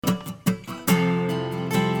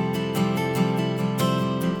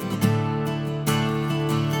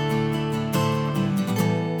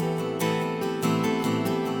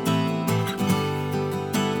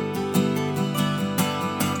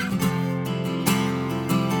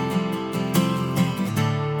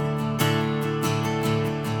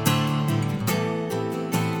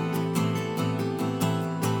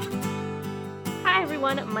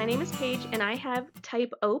My name is Paige, and I have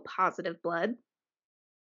type O positive blood.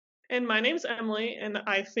 And my name's Emily, and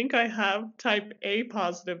I think I have type A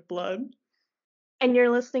positive blood. And you're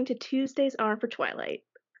listening to Tuesdays Are for Twilight.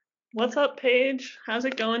 What's up, Paige? How's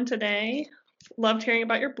it going today? Loved hearing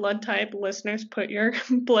about your blood type. Listeners, put your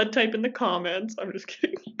blood type in the comments. I'm just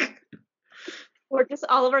kidding. Or just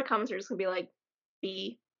all of our comments are just gonna be like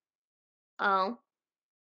B. Oh.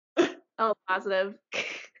 Oh, positive.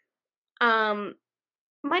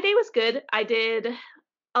 My day was good. I did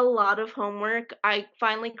a lot of homework. I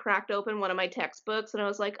finally cracked open one of my textbooks and I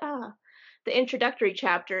was like, the introductory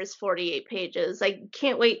chapter is 48 pages. I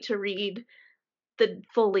can't wait to read the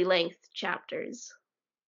fully length chapters.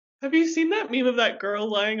 Have you seen that meme of that girl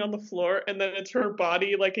lying on the floor and then it's her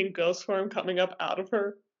body, like in ghost form, coming up out of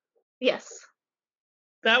her? Yes.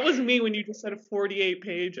 That was me when you just said 48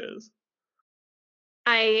 pages.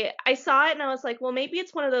 I saw it and I was like, well, maybe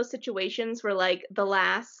it's one of those situations where like the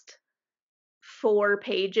last 4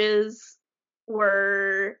 pages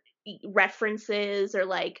were references or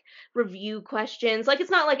like review questions. Like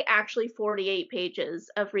it's not like actually 48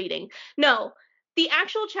 pages of reading. No, the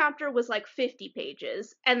actual chapter was like 50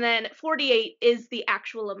 pages and then 48 is the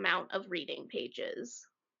actual amount of reading pages.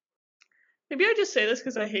 Maybe I just say this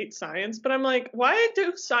because I hate science, but I'm like, why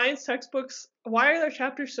do science textbooks, why are their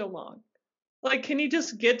chapters so long? Like, can you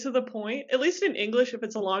just get to the point? At least in English, if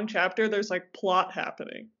it's a long chapter, there's like plot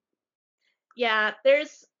happening. Yeah, I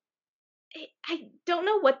don't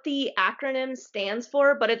know what the acronym stands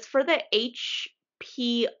for, but it's for the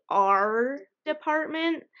HPR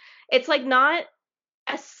department. It's like not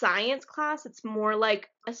a science class, it's more like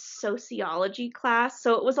a sociology class.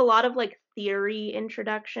 So it was a lot of like theory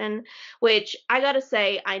introduction, which I gotta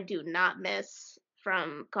say, I do not miss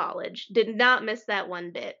from college. Did not miss that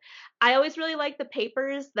one bit. I always really liked the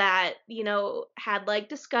papers that, had like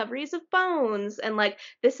discoveries of bones and like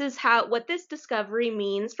this is what this discovery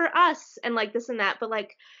means for us and like this and that. But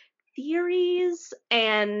like theories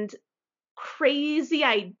and crazy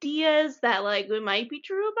ideas that like it might be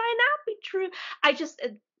true, might not be true. I just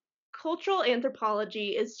cultural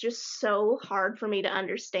anthropology is just so hard for me to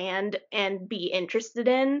understand and be interested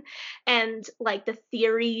in, and like the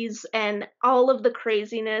theories and all of the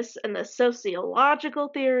craziness and the sociological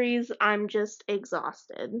theories, I'm just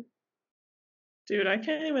exhausted. Dude, I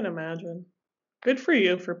can't even imagine. Good for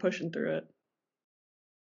you for pushing through it.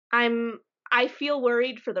 I feel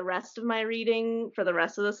worried for the rest of my reading for the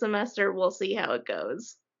rest of the semester. We'll see how it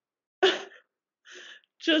goes.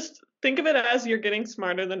 Just think of it as you're getting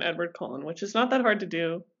smarter than Edward Cullen, which is not that hard to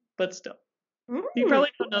do, but still. He Mm.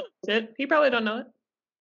 probably don't know it. He probably don't know it.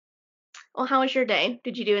 Well, how was your day?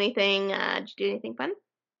 Did you do anything? Fun?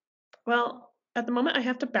 Well, at the moment I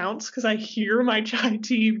have to bounce because I hear my chai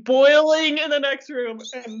tea boiling in the next room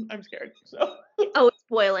and I'm scared. So Oh, it's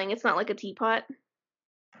boiling. It's not like a teapot.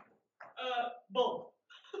 both.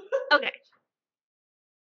 Okay.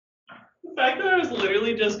 The fact that I was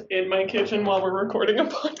literally just in my kitchen while we're recording a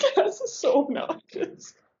podcast is so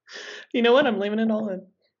obnoxious. You know what? I'm leaving it all in.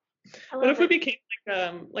 What if we became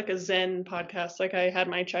like a Zen podcast? Like I had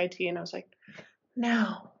my chai tea and I was like,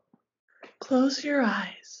 now close your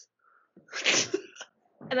eyes.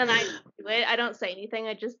 And then I do it. I don't say anything.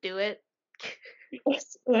 I just do it.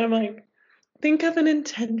 Yes. And I'm like, think of an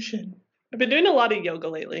intention. I've been doing a lot of yoga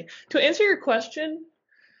lately. To answer your question,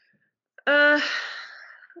 my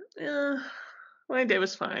day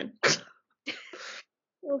was fine. I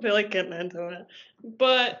don't feel like getting into it.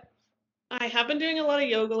 But I have been doing a lot of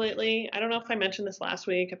yoga lately. I don't know if I mentioned this last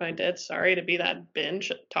week. If I did, sorry to be that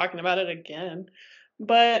binge talking about it again.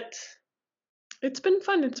 But it's been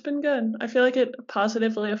fun. It's been good. I feel like it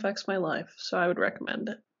positively affects my life, so I would recommend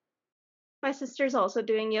it. My sister's also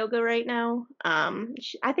doing yoga right now.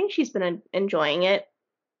 I think she's been enjoying it,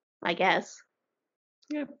 I guess.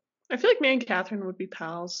 Yeah. I feel like me and Catherine would be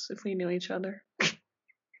pals if we knew each other.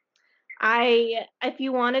 If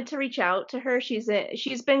you wanted to reach out to her, she's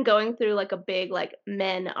been going through like a big like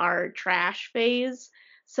men are trash phase,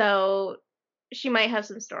 so she might have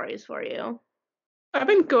some stories for you. I've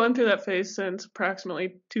been going through that phase since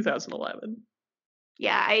approximately 2011.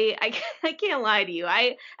 Yeah, I can't lie to you.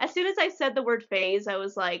 As soon as I said the word phase, I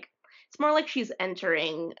was like, it's more like she's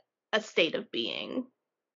entering a state of being.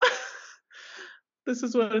 This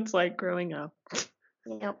is what it's like growing up.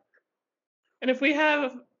 Yep. And if we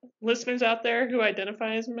have listeners out there who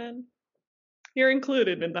identify as men, you're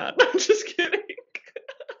included in that. I'm just kidding.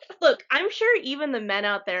 Look, I'm sure even the men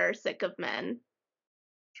out there are sick of men.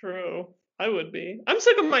 True. I would be. I'm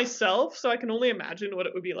sick of myself, so I can only imagine what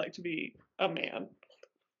it would be like to be a man.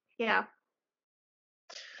 Yeah.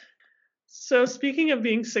 So speaking of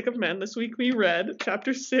being sick of men, this week we read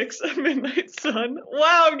chapter 6 of Midnight Sun.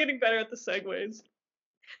 Wow, I'm getting better at the segues.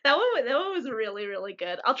 That one was really, really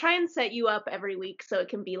good. I'll try and set you up every week so it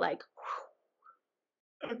can be like,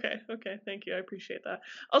 Okay, thank you. I appreciate that.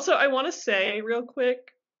 Also, I want to say real quick,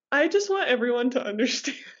 I just want everyone to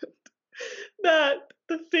understand that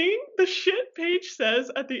the shit Paige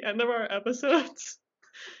says at the end of our episodes,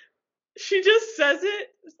 she just says it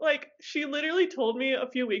like she literally told me a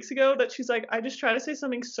few weeks ago that she's like, I just try to say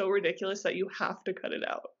something so ridiculous that you have to cut it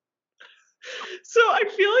out. So I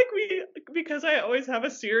feel like because I always have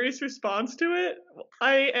a serious response to it,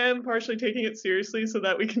 I am partially taking it seriously so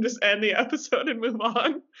that we can just end the episode and move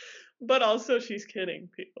on. But also, she's kidding,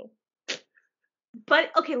 people.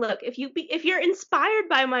 but okay, look, if you're inspired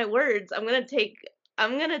by my words, I'm gonna take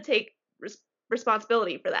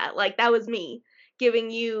responsibility for that. Like that was me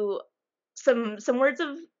giving you some words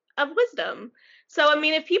of wisdom. So I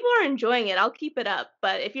mean, if people are enjoying it, I'll keep it up.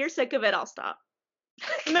 But if you're sick of it, I'll stop.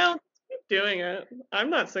 No, keep doing it. I'm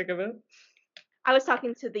not sick of it. I was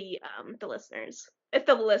talking to the listeners. If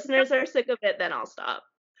the listeners are sick of it, then I'll stop.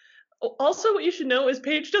 Also, what you should know is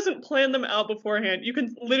Paige doesn't plan them out beforehand. You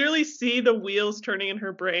can literally see the wheels turning in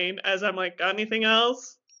her brain as I'm like, got anything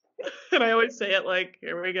else? And I always say it like,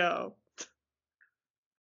 here we go.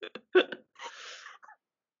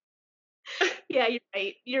 Yeah, you're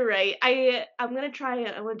right. You're right. I'm gonna try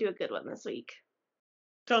it. I want to do a good one this week.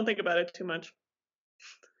 Don't think about it too much.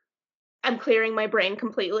 I'm clearing my brain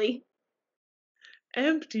completely.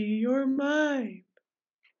 Empty your mind.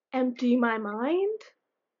 Empty my mind.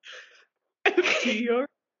 Empty your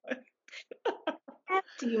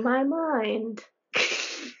Empty my mind.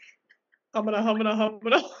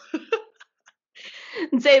 Humana.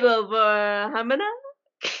 Zabo Hamana.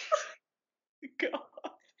 God.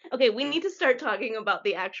 Okay, we need to start talking about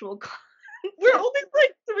the actual We're only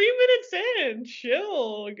like 3 minutes in.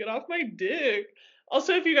 Chill. Get off my dick.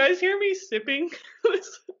 Also, if you guys hear me sipping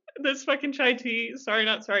this fucking chai tea,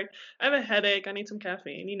 not sorry. I have a headache. I need some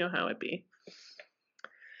caffeine. You know how it be.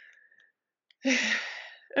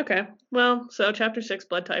 Okay. Well, so chapter 6,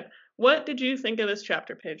 blood type. What did you think of this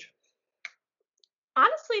chapter, Paige?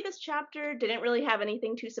 Honestly, this chapter didn't really have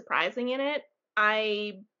anything too surprising in it.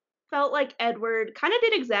 I felt like Edward kind of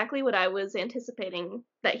did exactly what I was anticipating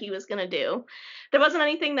that he was going to do. There wasn't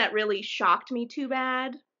anything that really shocked me too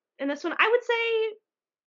bad in this one. I would say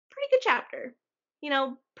pretty good chapter. You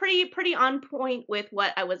know, pretty on point with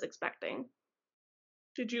what I was expecting.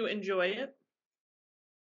 Did you enjoy it?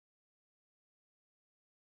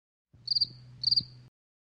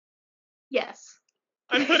 Yes.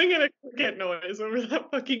 I'm putting in a cricket noise over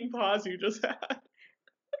that fucking pause you just had.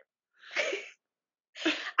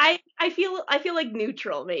 I feel like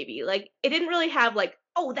neutral maybe. Like it didn't really have like,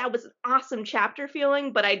 oh, that was an awesome chapter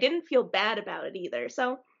feeling, but I didn't feel bad about it either.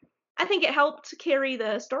 So I think it helped carry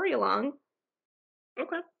the story along.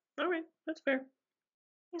 Okay. All right. That's fair.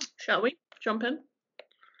 Yeah. Shall we jump in?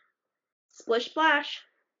 Splish splash.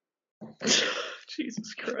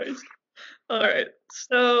 Jesus Christ. All right.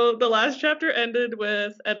 So the last chapter ended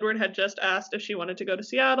with Edward had just asked if she wanted to go to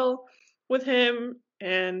Seattle with him,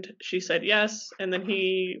 and she said yes, and then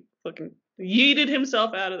he fucking yeeted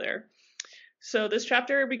himself out of there. So this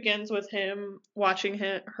chapter begins with him watching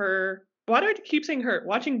her. Why do I keep saying her?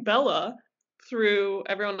 Watching Bella through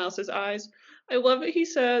everyone else's eyes. I love that he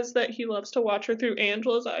says that he loves to watch her through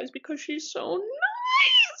Angela's eyes because she's so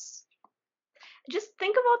nice. Just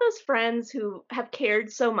think of all those friends who have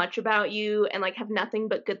cared so much about you and like have nothing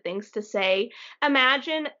but good things to say.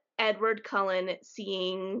 Imagine Edward Cullen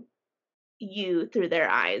seeing you through their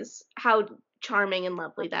eyes. How charming and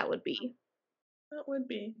lovely that would be. That would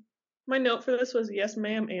be. My note for this was yes,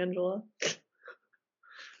 ma'am, Angela.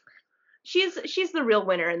 She's the real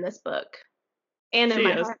winner in this book. And in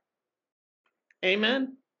my heart.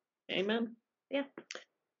 Amen. Yeah.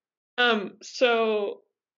 So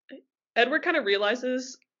Edward kind of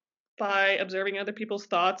realizes by observing other people's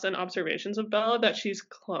thoughts and observations of Bella that she's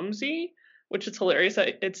clumsy, which is hilarious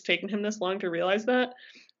that it's taken him this long to realize that.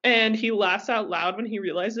 And he laughs out loud when he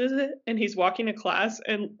realizes it, and he's walking to class,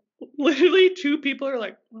 and literally 2 people are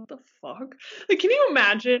like, what the fuck? Like, can you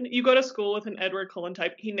imagine you go to school with an Edward Cullen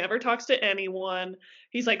type? He never talks to anyone.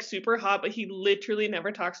 He's like super hot, but he literally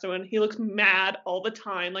never talks to anyone. He looks mad all the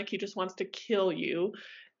time, like he just wants to kill you.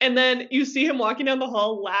 And then you see him walking down the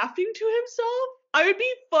hall laughing to himself. I would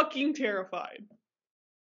be fucking terrified.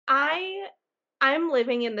 I'm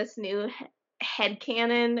living in this new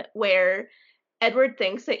headcanon where Edward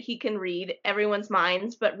thinks that he can read everyone's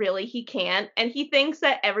minds, but really he can't. And he thinks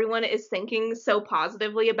that everyone is thinking so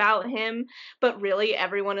positively about him, but really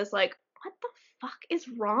everyone is like, what the fuck is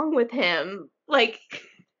wrong with him? Like,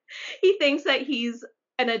 he thinks that he's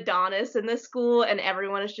an Adonis in this school, and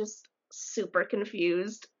everyone is just super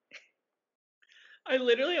confused. I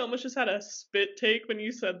literally almost just had a spit take when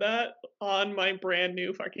you said that on my brand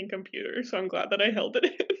new fucking computer, so I'm glad that I held it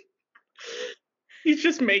in. He's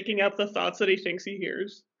just making up the thoughts that he thinks he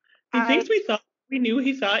hears. He thinks we knew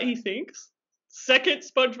he thought he thinks. Second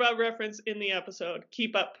SpongeBob reference in the episode.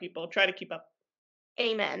 Keep up, people. Try to keep up.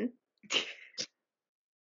 Amen.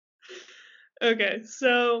 Okay,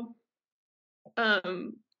 so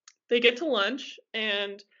they get to lunch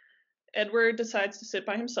and Edward decides to sit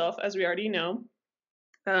by himself, as we already know,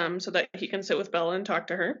 so that he can sit with Bella and talk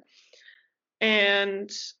to her. And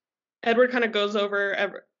Edward kind of goes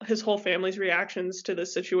over his whole family's reactions to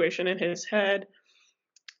this situation in his head.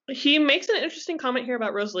 He makes an interesting comment here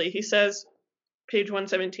about Rosalie. He says, page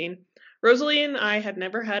 117, Rosalie and I had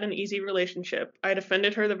never had an easy relationship. I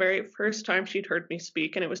offended her the very first time she'd heard me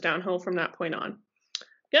speak, and it was downhill from that point on.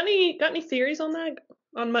 Got any theories on that?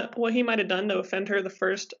 On what he might have done to offend her the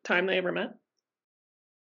first time they ever met?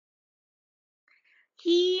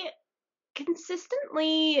 He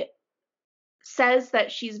consistently says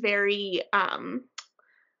that she's very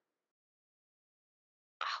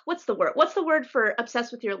what's the word? What's the word for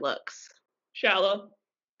obsessed with your looks? Shallow,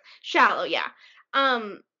 yeah.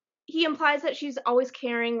 He implies that she's always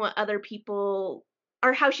caring what other people,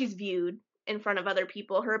 or how she's viewed in front of other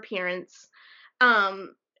people, her appearance.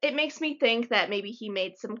 It makes me think that maybe he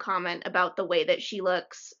made some comment about the way that she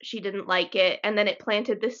looks. She didn't like it, and then it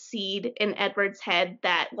planted this seed in Edward's head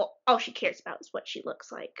that, well, all she cares about is what she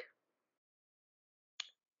looks like.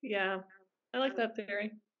 Yeah, I like that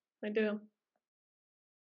theory. I do.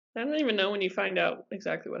 I don't even know when you find out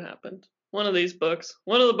exactly what happened. One of the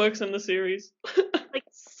books in the series. Like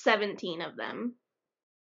 17 of them.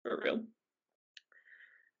 For real.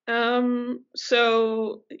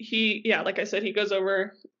 So like I said, he goes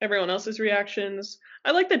over everyone else's reactions.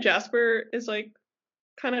 I like that Jasper is like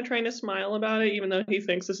kind of trying to smile about it, even though he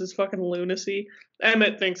thinks this is fucking lunacy.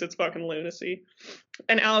 Emmett thinks it's fucking lunacy.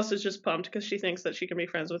 And Alice is just pumped because she thinks that she can be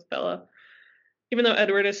friends with Bella, even though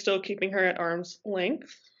Edward is still keeping her at arm's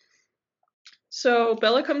length. So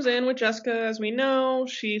Bella comes in with Jessica, as we know.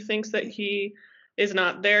 She thinks that he is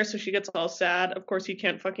not there, so she gets all sad. Of course, he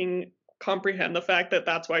can't fucking comprehend the fact that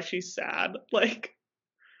that's why she's sad. Like,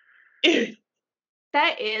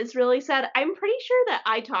 that is really sad. I'm pretty sure that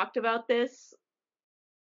I talked about this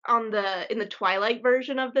in the Twilight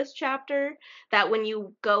version of this chapter, that when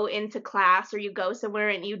you go into class or you go somewhere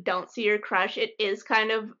and you don't see your crush, it is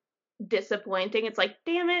kind of disappointing. It's like,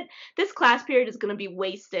 damn it, this class period is going to be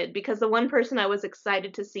wasted because the one person I was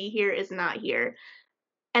excited to see here is not here.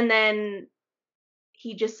 And then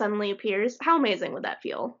he just suddenly appears. How amazing would that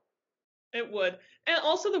feel? It would. And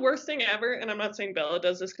also the worst thing ever, and I'm not saying Bella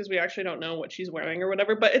does this because we actually don't know what she's wearing or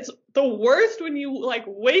whatever, but it's the worst when you like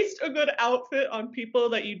waste a good outfit on people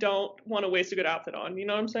that you don't want to waste a good outfit on. You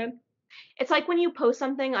know what I'm saying? It's like when you post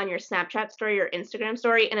something on your Snapchat story or Instagram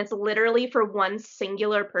story and it's literally for one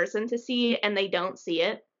singular person to see and they don't see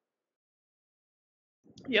it.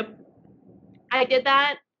 Yep. I did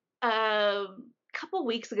that a couple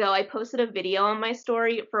weeks ago. I posted a video on my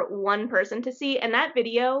story for one person to see, and that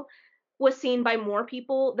video was seen by more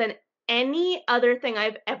people than any other thing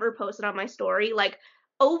I've ever posted on my story. Like,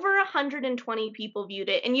 over 120 people viewed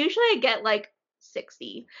it, and usually I get like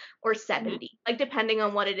 60 or 70, like depending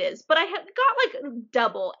on what it is. But I got like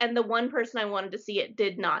double, and the one person I wanted to see it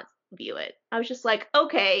did not view it. I was just like,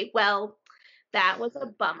 okay, well, that was a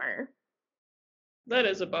bummer. That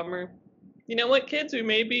is a bummer. You know what, kids? We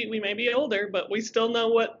may be older, but we still know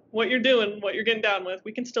what you're doing, what you're getting down with.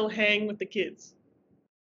 We can still hang with the kids.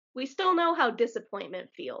 We still know how disappointment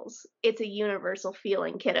feels. It's a universal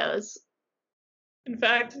feeling, kiddos. In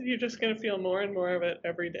fact, you're just going to feel more and more of it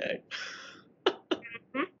every day.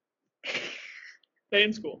 Stay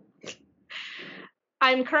in school.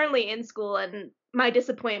 I'm currently in school, and my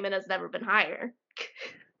disappointment has never been higher.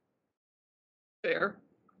 Fair.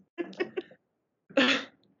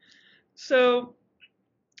 So,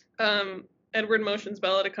 Edward motions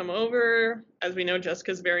Bella to come over. As we know,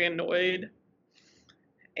 Jessica's very annoyed.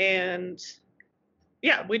 And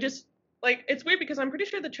yeah, we just, like, it's weird because I'm pretty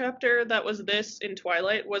sure the chapter that was this in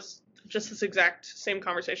Twilight was just this exact same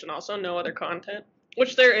conversation also, no other content.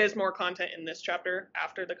 Which there is more content in this chapter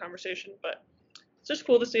after the conversation, but it's just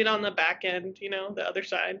cool to see it on the back end, you know, the other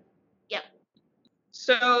side. Yep.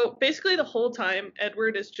 So basically the whole time,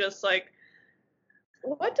 Edward is just like,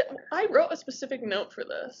 I wrote a specific note for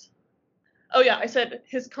this. Oh yeah, I said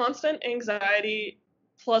his constant anxiety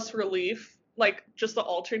plus relief like just the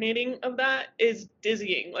alternating of that is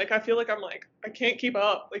dizzying. Like I feel like I'm like I can't keep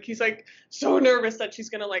up. Like he's like so nervous that she's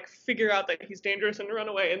gonna like figure out that he's dangerous and run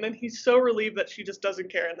away, and then he's so relieved that she just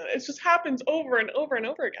doesn't care, and then it just happens over and over and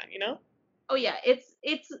over again, you know? Oh yeah,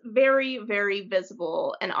 it's very very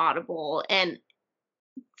visible and audible, and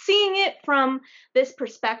seeing it from this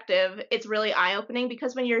perspective, it's really eye-opening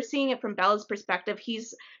because when you're seeing it from Bella's perspective,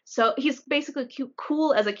 he's basically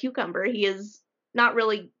cool as a cucumber. He is not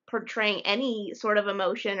really portraying any sort of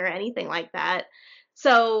emotion or anything like that.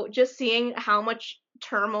 So just seeing how much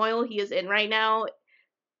turmoil he is in right now,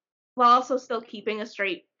 while also still keeping a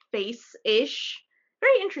straight face-ish,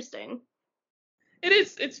 very interesting. It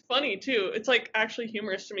is. It's funny too. It's like actually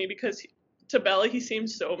humorous to me because to Bella he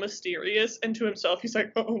seems so mysterious, and to himself he's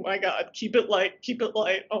like, oh my god, keep it light, keep it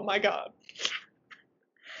light. Oh my god.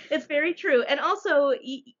 It's very true. And also,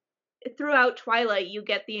 throughout Twilight, you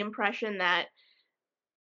get the impression that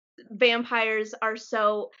vampires are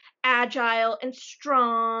so agile and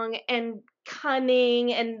strong and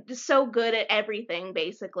cunning and so good at everything,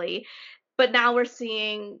 basically. But now we're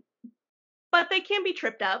seeing, but they can be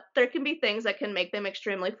tripped up. There can be things that can make them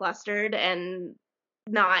extremely flustered and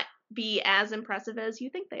not be as impressive as you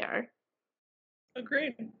think they are.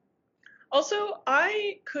 Agreed. Also,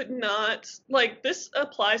 I could not like this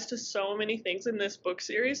applies to so many things in this book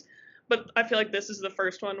series, but I feel like this is the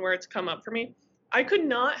first one where it's come up for me. I could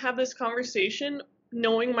not have this conversation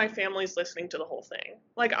knowing my family's listening to the whole thing.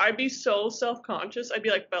 Like I'd be so self-conscious. I'd be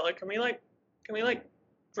like, Bella, can we like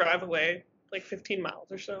drive away like 15 miles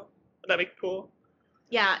or so? Would that be cool?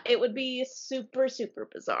 Yeah, it would be super, super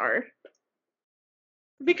bizarre.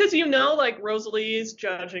 Because like Rosalie's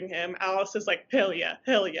judging him, Alice is like, hell yeah,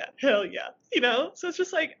 hell yeah, hell yeah, you know. So it's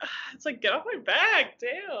just like, it's like get off my back,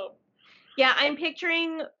 damn. Yeah, I'm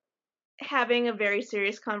picturing having a very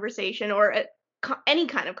serious conversation or any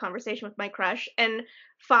kind of conversation with my crush, and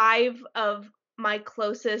five of my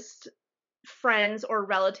closest friends or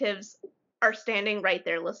relatives are standing right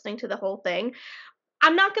there listening to the whole thing.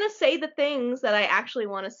 I'm not going to say the things that I actually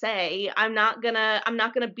want to say. I'm not going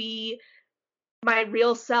to be my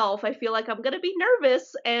real self. I feel like I'm going to be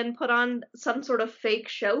nervous and put on some sort of fake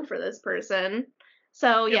show for this person.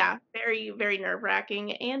 So, Yep, yeah, very very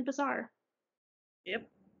nerve-wracking and bizarre. yep.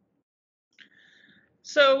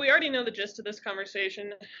 So we already know the gist of this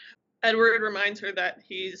conversation. Edward reminds her that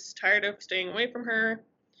he's tired of staying away from her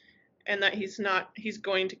and that he's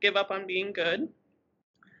going to give up on being good.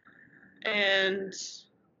 And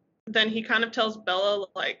then he kind of tells Bella,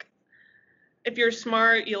 like, if you're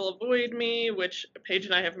smart, you'll avoid me, which Paige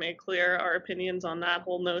and I have made clear our opinions on that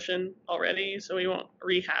whole notion already, so we won't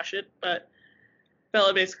rehash it. But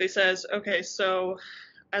Bella basically says, okay, so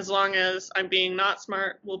as long as I'm being not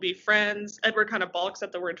smart, we'll be friends. Edward kind of balks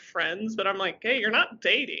at the word friends, but I'm like, hey, you're not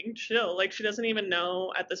dating. Chill. Like, she doesn't even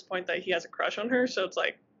know at this point that he has a crush on her, so it's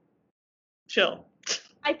like, chill.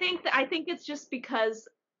 I think it's just because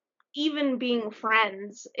even being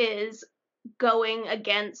friends is going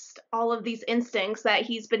against all of these instincts that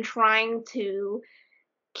he's been trying to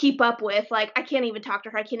keep up with. Like, I can't even talk to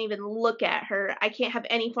her, I can't even look at her, I can't have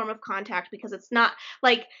any form of contact because it's not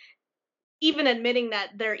like, even admitting that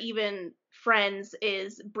they're even friends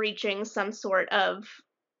is breaching some sort of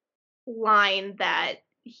line that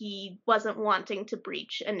he wasn't wanting to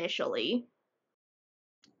breach initially.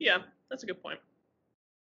 Yeah, that's a good point.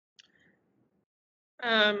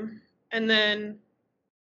 And then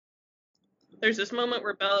there's this moment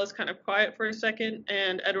where Bella's kind of quiet for a second,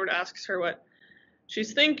 and Edward asks her what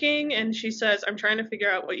she's thinking, and she says, I'm trying to figure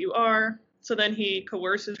out what you are. So then he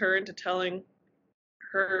coerces her into telling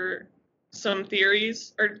her some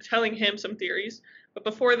theories, or telling him some theories. But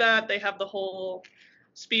before that, they have the whole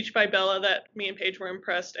speech by Bella that me and Paige were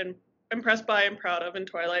impressed by and proud of in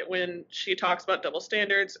Twilight, when she talks about double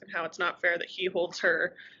standards and how it's not fair that he holds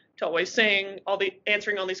her to always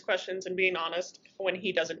answering all these questions and being honest when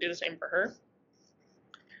he doesn't do the same for her.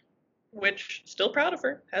 Which, still proud of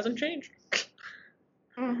her, hasn't changed.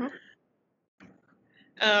 Mm-hmm.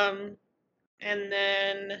 And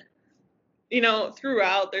then,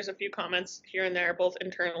 throughout, there's a few comments here and there, both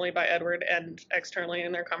internally by Edward and externally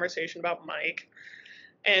in their conversation about Mike.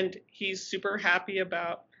 And he's super happy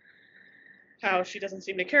about how she doesn't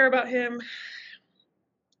seem to care about him.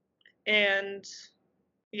 And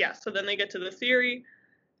yeah, so then they get to the theory,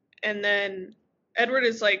 and then Edward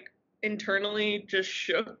is like internally just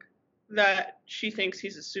shook that she thinks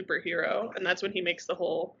he's a superhero, and that's when he makes the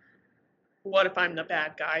whole what if I'm the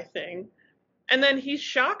bad guy thing. And then he's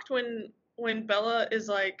shocked when Bella is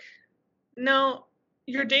like, no,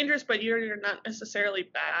 you're dangerous, but you're not necessarily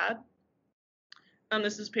bad.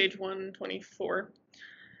 This is page 124.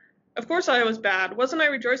 Of course I was bad. Wasn't I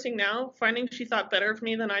rejoicing now, finding she thought better of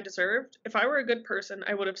me than I deserved? If I were a good person,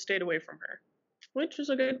 I would have stayed away from her. Which is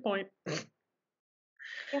a good point.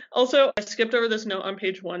 Yeah. Also, I skipped over this note on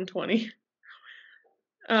page 120.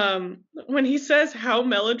 When he says how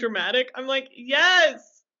melodramatic, I'm like,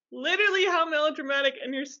 yes! Literally how melodramatic,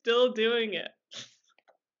 and you're still doing it.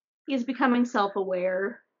 He's becoming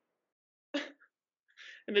self-aware.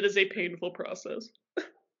 And it is a painful process.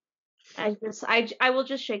 I will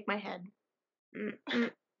just shake my head.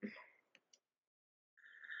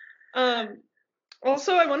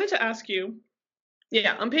 Also, I wanted to ask you,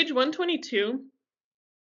 on page 122,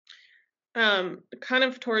 kind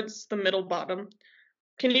of towards the middle bottom,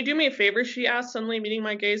 can you do me a favor? She asks, suddenly meeting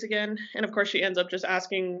my gaze again. And of course, she ends up just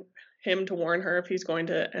asking him to warn her if he's going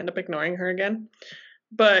to end up ignoring her again.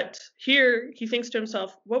 But here, he thinks to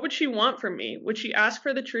himself, what would she want from me? Would she ask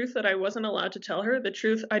for the truth that I wasn't allowed to tell her? The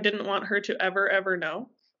truth I didn't want her to ever know?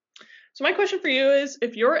 So my question for you is,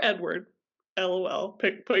 if you're Edward, LOL,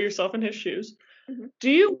 put yourself in his shoes,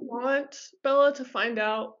 do you want Bella to find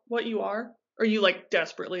out what you are? Or are you, like,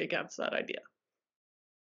 desperately against that idea?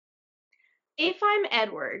 If I'm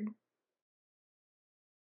Edward,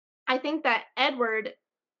 I think that Edward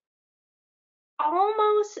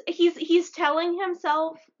almost he's telling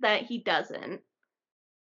himself that he doesn't,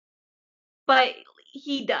 but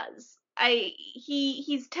he does.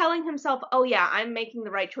 He's telling himself, oh yeah, I'm making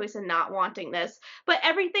the right choice and not wanting this. But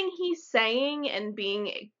everything he's saying and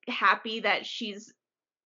being happy that she's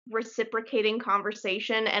reciprocating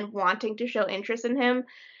conversation and wanting to show interest in him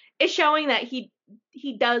is showing that he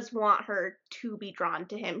does want her to be drawn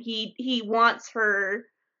to him. He wants her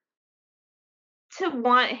to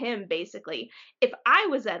want him, basically. If I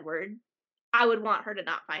was Edward, I would want her to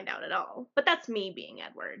not find out at all. But that's me being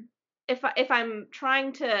Edward. If I'm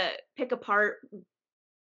trying to pick apart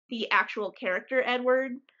the actual character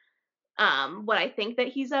Edward, what I think that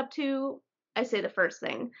he's up to, I say the first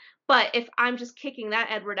thing. But if I'm just kicking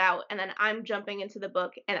that Edward out and then I'm jumping into the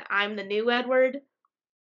book and I'm the new Edward,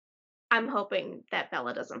 I'm hoping that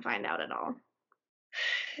Bella doesn't find out at all.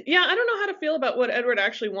 Yeah, I don't know how to feel about what Edward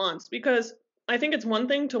actually wants, because I think it's one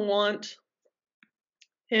thing to want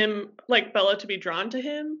him, like Bella, to be drawn to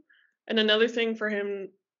him, and another thing for him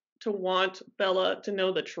to want Bella to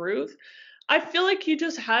know the truth. I feel like he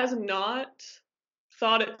just has not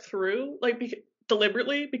thought it through, like,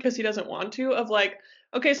 deliberately, because he doesn't want to, of like,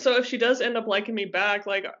 okay, so if she does end up liking me back,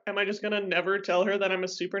 like, am I just gonna never tell her that I'm a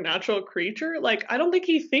supernatural creature? Like, I don't think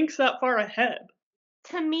he thinks that far ahead.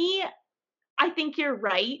 To me, I think you're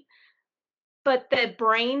right. But the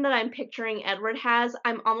brain that I'm picturing Edward has,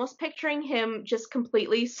 I'm almost picturing him just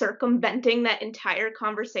completely circumventing that entire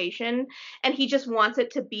conversation, and he just wants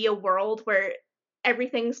it to be a world where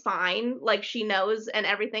everything's fine, like she knows, and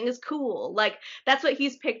everything is cool. Like, that's what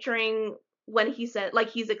he's picturing when he said,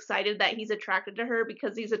 like, he's excited that he's attracted to her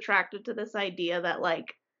because he's attracted to this idea that,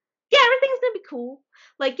 like, yeah, everything's gonna be cool.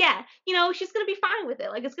 Like, yeah, she's gonna be fine with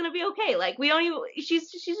it. Like, it's gonna be okay. Like, we don't even,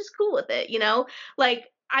 she's just cool with it, Like,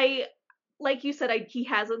 like you said, he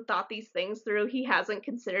hasn't thought these things through. He hasn't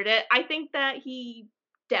considered it. I think that he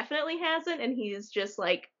definitely hasn't, and he's just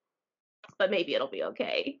like, but maybe it'll be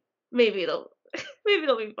okay. Maybe it'll, maybe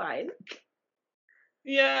it'll be fine.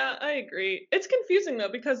 Yeah, I agree. It's confusing though,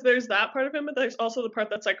 because there's that part of him, but there's also the part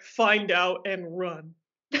that's like, find out and run.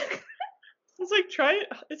 It's like, try it.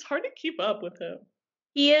 It's hard to keep up with him.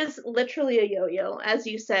 He is literally a yo-yo, as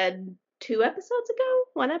you said 2 episodes ago,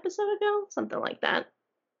 1 episode ago, something like that.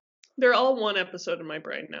 They're all one episode in my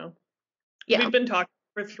brain now. Yeah. We've been talking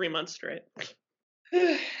for 3 months straight.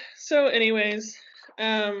 So anyways,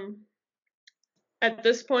 at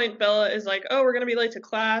this point, Bella is like, oh, we're going to be late to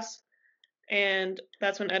class. And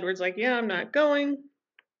that's when Edward's like, yeah, I'm not going.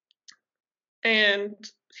 And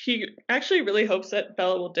he actually really hopes that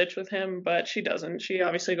Bella will ditch with him, but she doesn't. She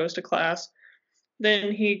obviously goes to class.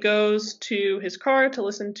 Then he goes to his car to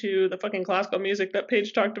listen to the fucking classical music that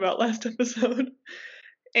Paige talked about last episode.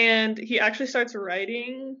 And he actually starts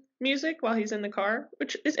writing music while he's in the car,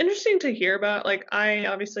 which is interesting to hear about. Like, I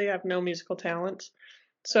obviously have no musical talent,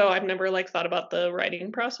 so I've never, like, thought about the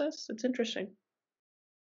writing process. It's interesting.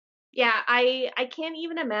 Yeah, I can't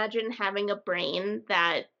even imagine having a brain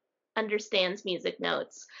that understands music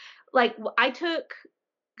notes. Like, I took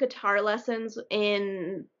guitar lessons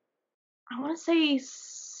in, I want to say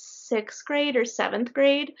 6th grade or 7th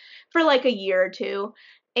grade, for like a year or two.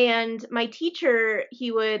 And my teacher,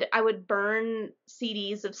 I would burn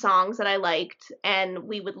CDs of songs that I liked, and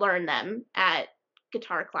we would learn them at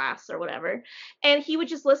guitar class or whatever. And he would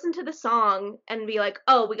just listen to the song and be like,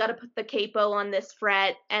 "Oh, we got to put the capo on this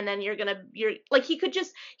fret and then you're like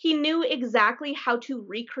he knew exactly how to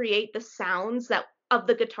recreate the sounds that of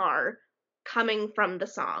the guitar coming from the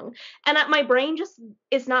song. And my brain just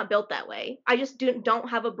is not built that way. I just don't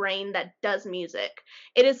have a brain that does music.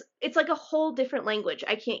 It's like a whole different language.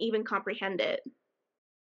 I can't even comprehend it.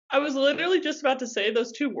 I was literally just about to say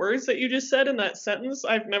those two words that you just said in that sentence.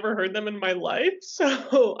 I've never heard them in my life,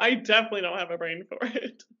 so I definitely don't have a brain for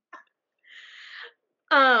it.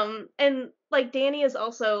 And like Danny is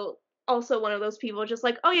also one of those people just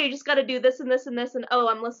like, "Oh yeah, you just got to do this and this and this and oh,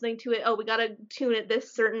 I'm listening to it. Oh, we got to tune it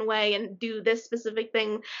this certain way and do this specific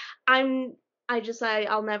thing." I'm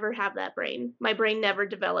I'll never have that brain. My brain never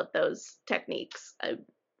developed those techniques.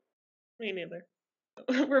 Me neither.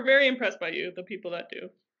 We're very impressed by you, the people that do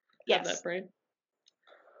have Yes. that brain.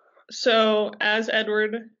 So as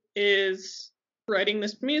Edward is writing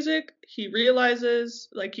this music, he realizes,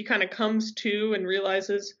 like he kind of comes to and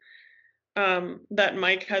realizes that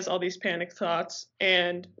Mike has all these panic thoughts,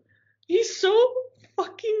 and he's so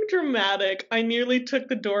fucking dramatic. I nearly took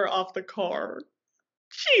the door off the car.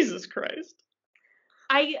 Jesus Christ.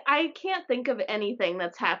 I can't think of anything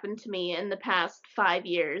that's happened to me in the past 5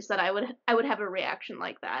 years that I would have a reaction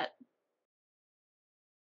like that.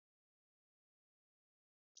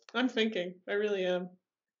 I'm thinking. I really am.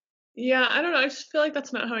 Yeah, I don't know. I just feel like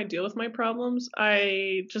that's not how I deal with my problems.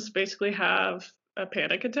 I just basically have a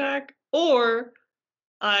panic attack, or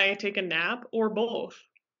I take a nap, or both.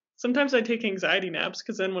 Sometimes I take anxiety naps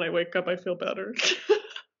because then when I wake up, I feel better.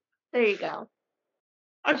 There you go.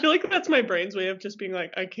 I feel like that's my brain's way of just being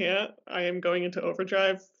like, I can't. I am going into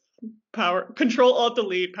overdrive. Power, control, alt,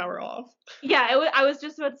 delete, power off. Yeah, I was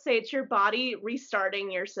just about to say it's your body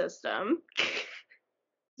restarting your system.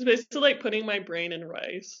 It's basically like putting my brain in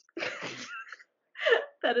rice.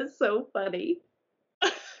 That is so funny.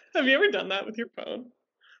 Have you ever done that with your phone?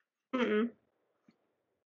 Mm-mm.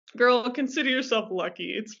 Girl, consider yourself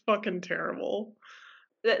lucky. It's fucking terrible.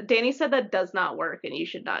 Danny said that does not work and you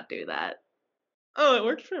should not do that. Oh, it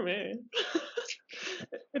worked for me.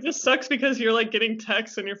 It just sucks because you're like getting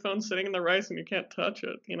texts and your phone's sitting in the rice and you can't touch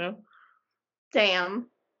it, you know? Damn.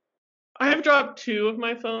 I have dropped 2 of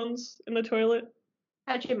my phones in the toilet.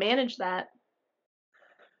 How'd you manage that?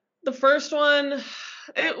 The first one,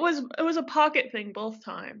 it was a pocket thing both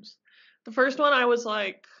times. The first one I was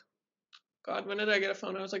like, God, when did I get a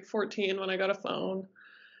phone? I was like 14 when I got a phone.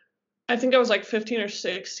 I think I was like 15 or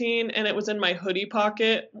 16, and it was in my hoodie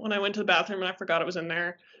pocket when I went to the bathroom and I forgot it was in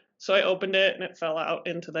there. So I opened it and it fell out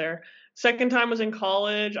into there. Second time was in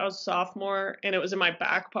college. I was a sophomore and it was in my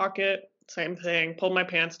back pocket. Same thing. Pulled my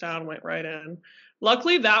pants down, went right in.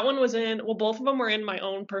 Luckily, that one was in, well, both of them were in my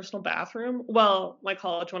own personal bathroom. Well, my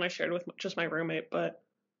college one I shared with just my roommate, but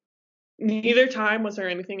neither time was there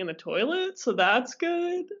anything in the toilet, so that's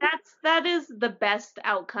good. That is the best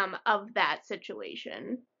outcome of that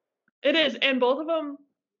situation. It is, and both of them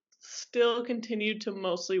still continued to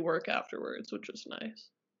mostly work afterwards, which was nice.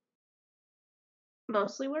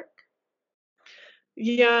 Mostly work?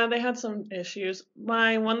 Yeah, they had some issues.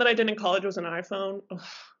 My one that I did in college was an iPhone. Oh,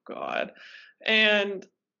 God. And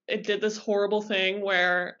it did this horrible thing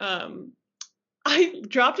where I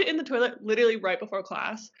dropped it in the toilet literally right before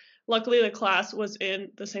class. Luckily, the class was in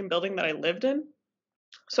the same building that I lived in.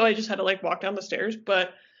 So I just had to like walk down the stairs,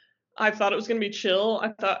 but I thought it was going to be chill.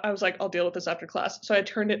 I was like, I'll deal with this after class. So I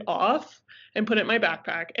turned it off and put it in my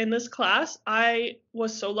backpack. In this class, I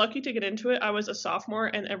was so lucky to get into it. I was a sophomore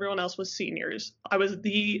and everyone else was seniors. I was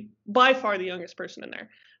by far the youngest person in there.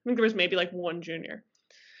 I think there was maybe like one junior.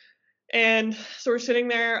 And so we're sitting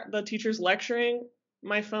there, the teacher's lecturing.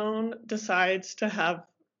 My phone decides to have,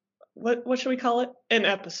 what should we call it? An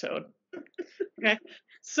episode. Okay.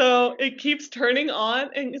 So it keeps turning on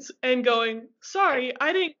and going, sorry,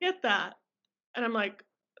 I didn't get that. And I'm like,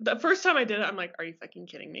 the first time I did it, I'm like, are you fucking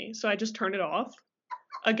kidding me? So I just turned it off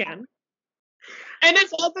again. And it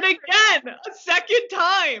does it again, a second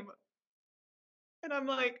time. And I'm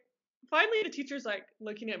like, finally the teacher's like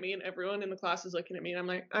looking at me and everyone in the class is looking at me. And I'm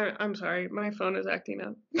like, I'm sorry, my phone is acting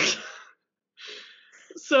up.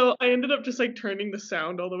 So I ended up just like turning the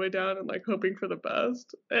sound all the way down and like hoping for the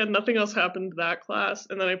best. And nothing else happened that class.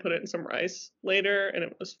 And then I put it in some rice later and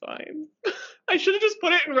it was fine. I should have just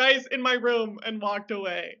put it in rice in my room and walked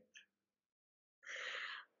away.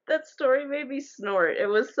 That story made me snort. It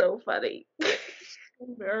was so funny.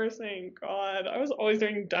 Embarrassing. God, I was always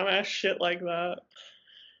doing dumbass shit like that.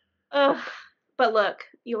 Ugh. But look,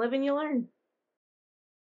 you live and you learn.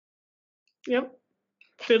 Yep.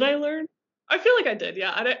 Did I learn? I feel like I did.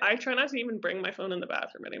 Yeah. I try not to even bring my phone in the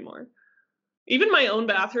bathroom anymore. Even my own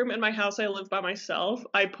bathroom in my house, I live by myself.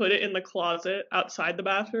 I put it in the closet outside the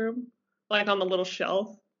bathroom, like on the little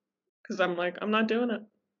shelf, because I'm like, I'm not doing it.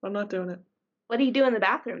 I'm not doing it. What do you do in the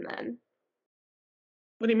bathroom then?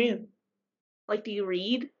 What do you mean? Like, do you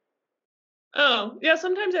read? Oh, yeah,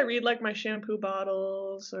 sometimes I read like my shampoo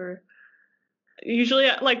bottles or usually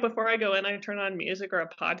like before I go in, I turn on music or a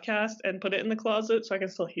podcast and put it in the closet so I can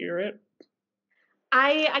still hear it.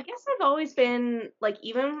 I guess I've always been like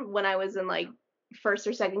even when I was in like first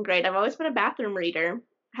or second grade, I've always been a bathroom reader.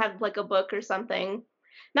 Have like a book or something.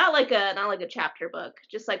 Not like a chapter book,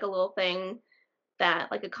 just like a little thing that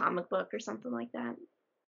like a comic book or something like that.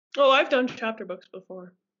 Oh, I've done chapter books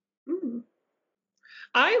before. Mm.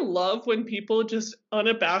 I love when people just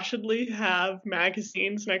unabashedly have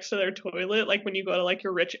magazines next to their toilet, like when you go to like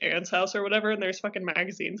your rich aunt's house or whatever, and there's fucking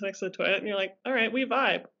magazines next to the toilet, and you're like, all right, we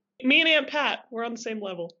vibe. Me and Aunt Pat, we're on the same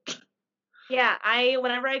level. Yeah, I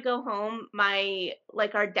whenever I go home,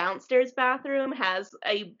 our downstairs bathroom has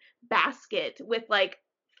a basket with like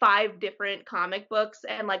five different comic books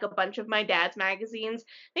and like a bunch of my dad's magazines.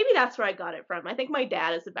 Maybe that's where I got it from. I think my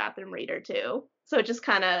dad is a bathroom reader too. So it just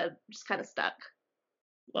kind of stuck.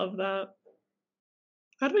 Love that.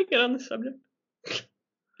 How do we get on the subject?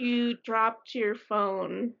 You dropped your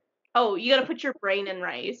phone. Oh, you gotta put your brain in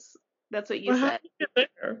rice. That's what you Well, how said. did we get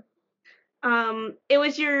there? It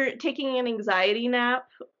was your taking an anxiety nap.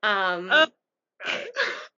 Oh, okay.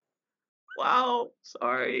 Wow,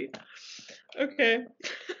 sorry. Okay.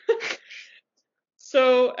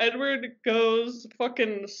 So Edward goes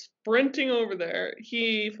fucking sprinting over there.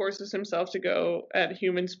 He forces himself to go at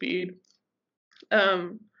human speed.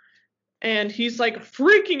 Um, and he's like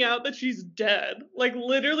freaking out that she's dead. Like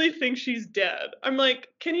literally thinks she's dead. I'm like,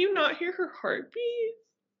 can you not hear her heartbeat?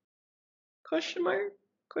 Question mark?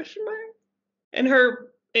 Question mark? And her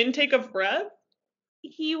intake of breath?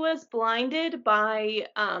 He was blinded by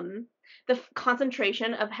the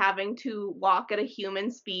concentration of having to walk at a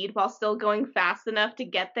human speed while still going fast enough to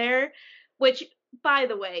get there, which by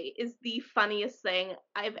the way is the funniest thing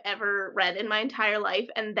I've ever read in my entire life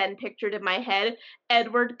and then pictured in my head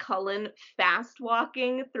Edward Cullen fast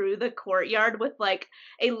walking through the courtyard with like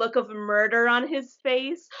a look of murder on his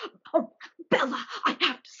face. Oh, Bella, I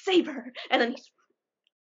have to save her. And then he's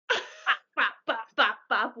bop, bop, bop,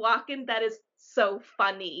 bop, walking. That is so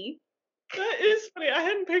funny. That is funny. I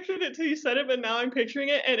hadn't pictured it till you said it, but now I'm picturing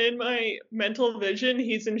it, and in my mental vision,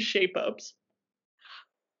 he's in shape ups.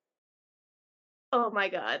 Oh my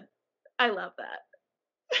god. I love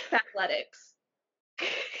that. Athletics.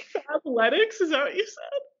 Athletics? Is that what you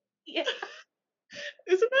said? Yeah.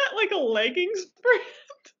 Isn't that like a leggings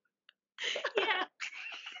Yeah.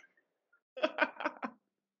 brand?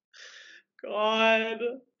 God.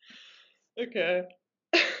 Okay.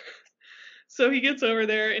 So he gets over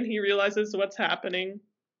there and he realizes what's happening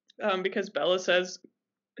because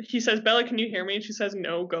he says, Bella, can you hear me? And she says,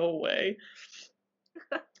 no, go away.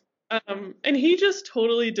 And he just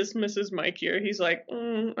totally dismisses Mike here. He's like,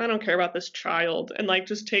 I don't care about this child, and like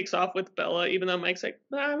just takes off with Bella, even though Mike's like,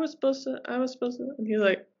 I was supposed to, and he's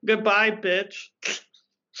like, goodbye, bitch.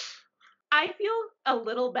 I feel a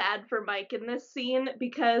little bad for Mike in this scene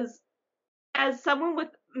because as someone with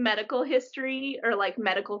medical history or like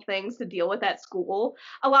medical things to deal with at school,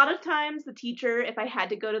 a lot of times the teacher, if I had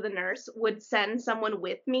to go to the nurse, would send someone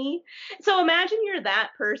with me. So imagine you're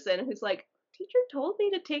that person who's like, teacher told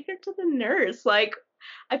me to take her to the nurse. Like,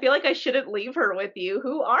 I feel like I shouldn't leave her with you.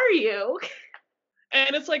 Who are you?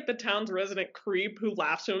 And it's like the town's resident creep who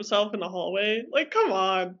laughs to himself in the hallway. Like, come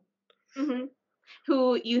on. Hmm.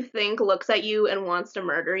 Who you think looks at you and wants to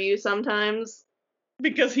murder you sometimes.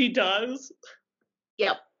 Because he does.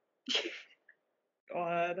 Yep.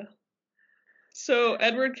 God. So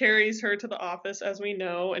Edward carries her to the office, as we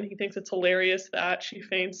know, and he thinks it's hilarious that she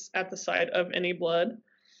faints at the sight of any blood.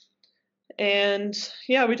 And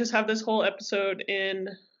yeah, we just have this whole episode in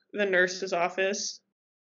the nurse's office.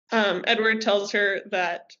 Edward tells her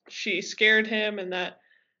that she scared him and that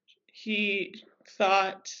he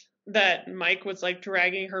thought that Mike was like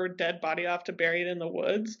dragging her dead body off to bury it in the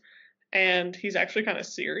woods, and he's actually kind of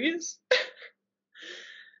serious.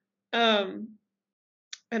 um,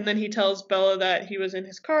 and then he tells Bella that he was in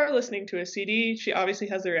his car listening to a CD. She obviously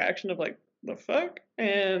has the reaction of like, the fuck?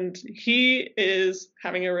 And he is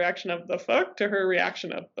having a reaction of the fuck to her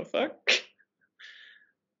reaction of the fuck.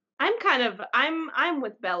 I'm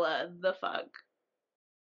with Bella the fuck.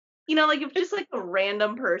 You know, like if just like a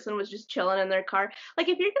random person was just chilling in their car, like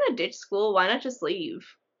if you're gonna ditch school, why not just leave?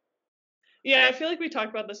 Yeah, I feel like we talked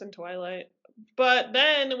about this in Twilight. But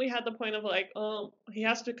then we had the point of like, oh, he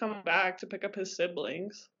has to come back to pick up his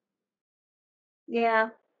siblings. Yeah.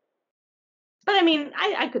 But I mean,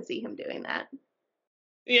 I could see him doing that.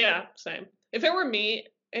 Yeah, same. If it were me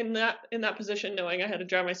in that position, knowing I had to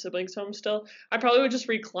drive my siblings home still, I probably would just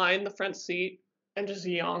recline the front seat and just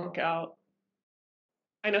yonk out.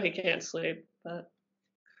 I know he can't sleep, but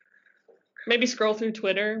maybe scroll through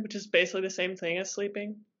Twitter, which is basically the same thing as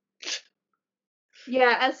sleeping.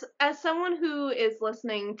 Yeah, as someone who is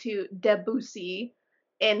listening to Debussy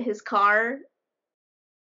in his car,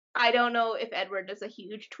 I don't know if Edward is a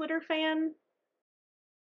huge Twitter fan.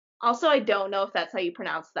 Also, I don't know if that's how you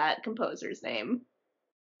pronounce that composer's name.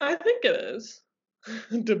 I think it is.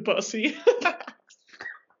 Debussy.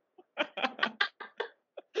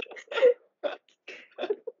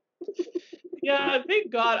 Yeah,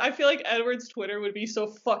 thank God. I feel like Edward's Twitter would be so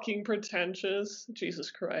fucking pretentious.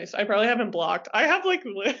 Jesus Christ. I probably haven't blocked. I have like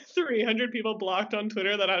 300 people blocked on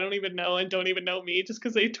Twitter that I don't even know and don't even know me just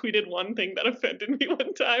because they tweeted one thing that offended me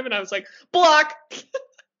one time and I was like, block!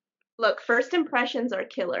 Look, first impressions are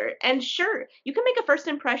killer. And sure, you can make a first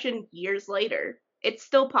impression years later. It's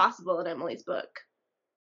still possible in Emily's book.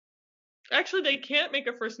 Actually, they can't make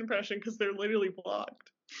a first impression because they're literally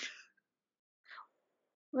blocked.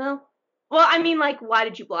 Well, I mean, like, why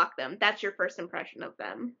did you block them? That's your first impression of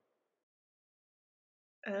them.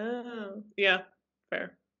 Oh, yeah,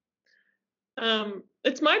 fair.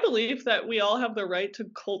 It's my belief that we all have the right to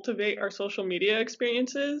cultivate our social media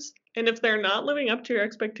experiences, and if they're not living up to your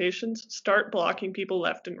expectations, start blocking people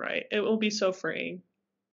left and right. It will be so freeing.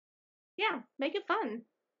 Yeah, make it fun.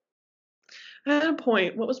 I had a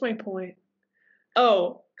point. What was my point?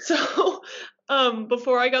 Oh, so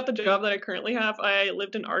before I got the job that I currently have, I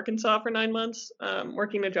lived in Arkansas for 9 months,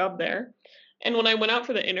 working a job there. And when I went out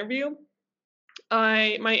for the interview,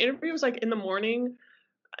 my interview was like in the morning.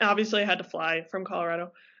 Obviously, I had to fly from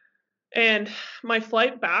Colorado. And my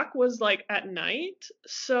flight back was like at night.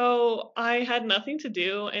 So I had nothing to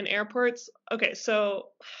do in airports. Okay, so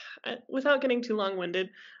without getting too long winded,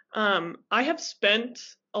 I have spent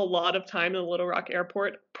a lot of time in the Little Rock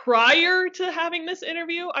Airport prior to having this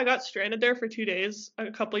interview. I got stranded there for 2 days a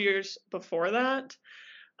couple years before that.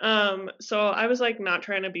 So I was like not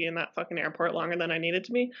trying to be in that fucking airport longer than I needed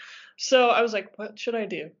to be. So I was like, what should I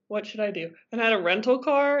do? What should I do? And I had a rental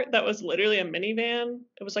car that was literally a minivan.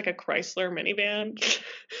 It was like a Chrysler minivan.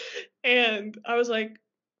 And I was like,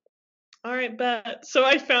 all right, bet. So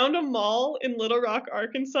I found a mall in Little Rock,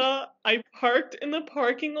 Arkansas. I parked in the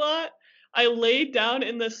parking lot. I laid down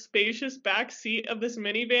in the spacious back seat of this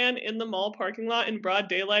minivan in the mall parking lot in broad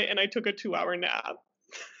daylight and I took a 2-hour nap.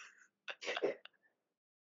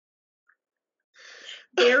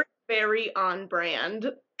 Very, very on brand.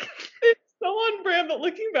 It's so on brand, but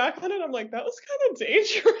looking back on it, I'm like, that was kind of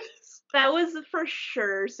dangerous. That was for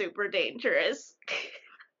sure super dangerous.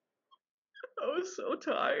 I was so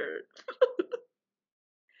tired.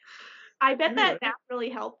 I bet Anyway, that nap really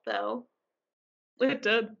helped though. it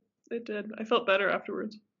did. It did. I felt better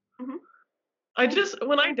afterwards. Hmm. I just,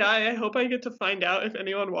 when I die, I hope I get to find out if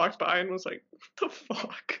anyone walked by and was like, what the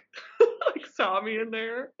fuck? Like, saw me in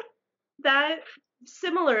there. That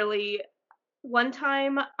similarly, one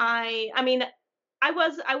time I mean, I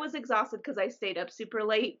was exhausted because I stayed up super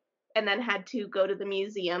late and then had to go to the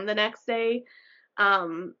museum the next day.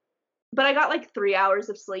 Um, but I got like 3 hours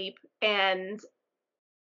of sleep and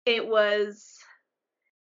it was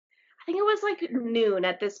I think it was like noon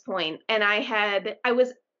at this point and I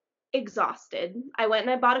was exhausted. I went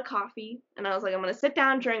and I bought a coffee and I was like, I'm gonna sit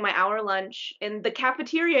down during my hour lunch in the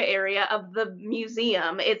cafeteria area of the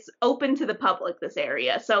museum. It's open to the public, this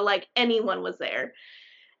area. So like anyone was there.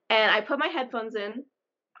 And I put my headphones in.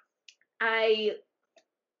 I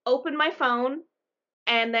opened my phone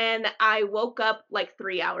and then I woke up like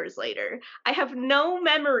 3 hours later. I have no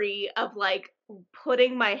memory of like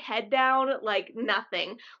putting my head down, like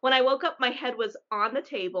nothing. When I woke up, my head was on the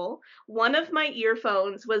table. One of my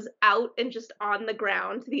earphones was out and just on the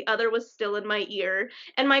ground, the other was still in my ear.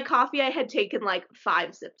 And my coffee, I had taken like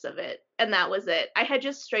 5 sips of it, and that was it. I had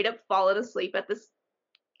just straight up fallen asleep at this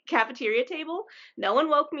cafeteria table. No one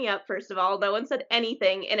woke me up, first of all. No one said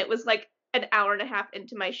anything. And it was like an hour and a half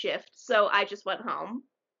into my shift. So I just went home.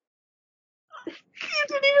 You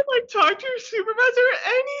didn't even like talk to your supervisor or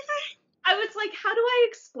anything. I was like, how do I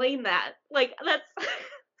explain that? Like, that's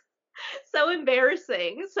so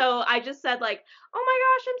embarrassing. So I just said, like, oh my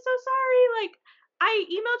gosh, I'm so sorry. Like, I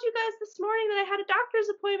emailed you guys this morning that I had a doctor's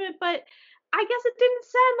appointment, but I guess it didn't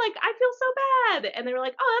send. Like, I feel so bad. And they were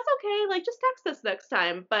like, oh, that's okay. Like, just text us next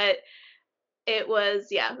time. But it was,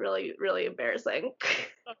 yeah, really, really embarrassing.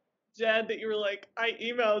 Jed, that you were like, I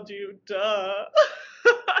emailed you, duh.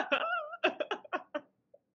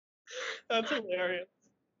 That's hilarious.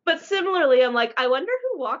 But similarly, I'm like, I wonder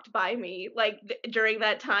who walked by me like during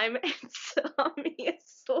that time and saw me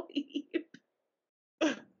asleep.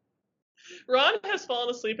 Ron has fallen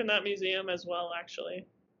asleep in that museum as well, actually.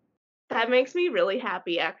 That makes me really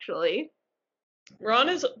happy, actually. Ron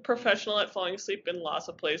is professional at falling asleep in lots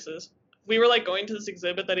of places. We were like going to this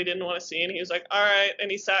exhibit that he didn't want to see, and he was like, all right.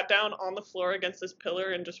 And he sat down on the floor against this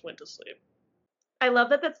pillar and just went to sleep. I love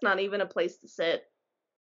that that's not even a place to sit.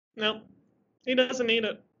 No, he doesn't need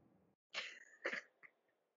it.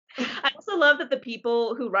 I also love that the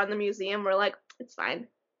people who run the museum were like, it's fine.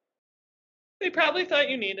 They probably thought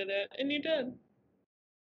you needed it, and you did.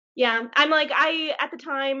 Yeah, I'm like, at the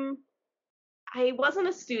time, I wasn't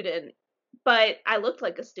a student, but I looked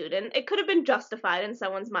like a student. It could have been justified in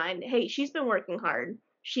someone's mind. Hey, she's been working hard.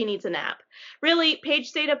 She needs a nap. Really, Paige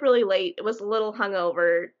stayed up really late, was a little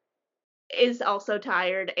hungover, is also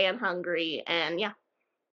tired and hungry, and yeah.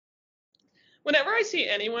 Whenever I see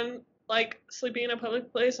anyone like sleeping in a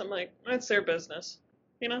public place, I'm like, that's their business.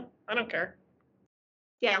 You know, I don't care.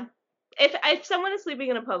 Yeah. If someone is sleeping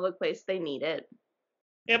in a public place, they need it.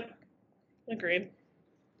 Yep. Agreed.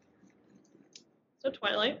 So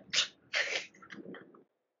Twilight.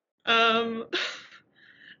 I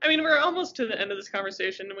mean, we're almost to the end of this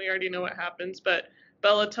conversation and we already know what happens, but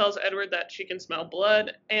Bella tells Edward that she can smell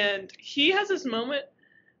blood, and he has this moment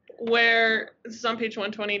where, this is on page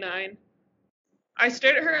 129, I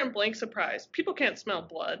stared at her in blank surprise. People can't smell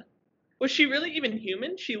blood. Was she really even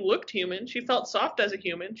human? She looked human. She felt soft as a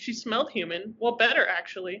human. She smelled human. Well, better,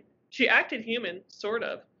 actually. She acted human, sort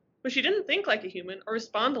of. But she didn't think like a human or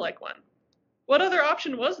respond like one. What other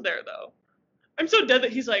option was there, though? I'm so dead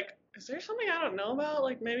that he's like, is there something I don't know about?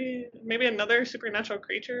 Like maybe another supernatural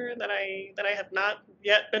creature that I have not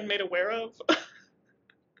yet been made aware of?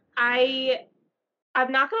 I'm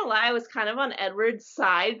not gonna lie, I was kind of on Edward's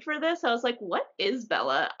side for this. I was like, what is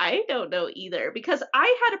Bella? I don't know either. Because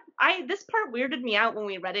this part weirded me out when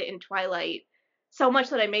we read it in Twilight so much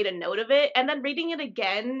that I made a note of it. And then reading it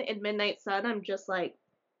again in Midnight Sun, I'm just like,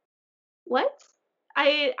 what?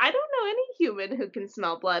 I don't know any human who can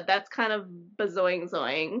smell blood. That's kind of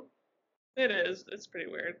bazoing-zoing. It is. It's pretty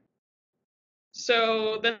weird.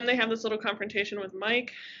 So then they have this little confrontation with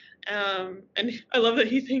Mike. And I love that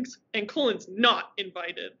he thinks, and Cullen's not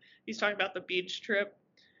invited. He's talking about the beach trip.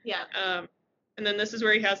 Yeah. And then this is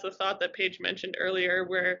where he has the thought that Paige mentioned earlier,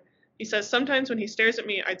 where he says, sometimes when he stares at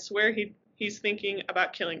me, I'd swear he's thinking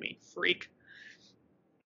about killing me. Freak.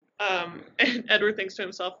 And Edward thinks to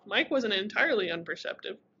himself, Mike wasn't entirely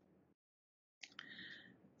unperceptive.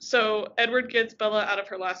 So Edward gets Bella out of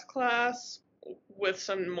her last class with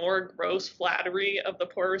some more gross flattery of the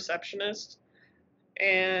poor receptionist.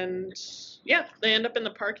 And yeah, they end up in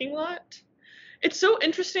the parking lot. It's so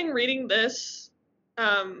interesting reading this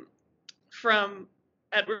from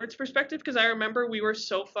Edward's perspective, because I remember we were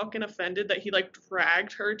so fucking offended that he like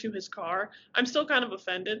dragged her to his car. I'm still kind of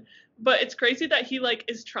offended, but it's crazy that he like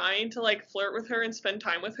is trying to like flirt with her and spend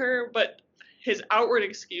time with her, but his outward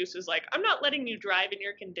excuse is like, I'm not letting you drive in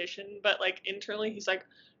your condition, but like internally he's like,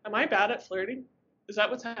 am I bad at flirting? Is that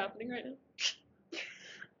what's happening right now?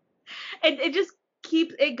 It just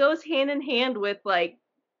it goes hand in hand with like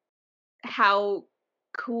how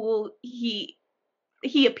cool he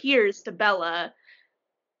appears to Bella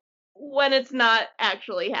when it's not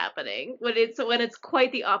actually happening. When it's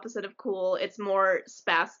quite the opposite of cool. It's more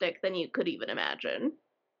spastic than you could even imagine.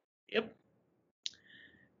 Yep.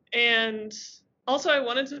 And also I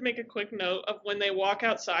wanted to make a quick note of when they walk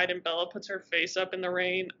outside and Bella puts her face up in the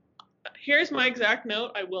rain. Here's my exact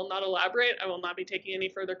note. I will not elaborate. I will not be taking any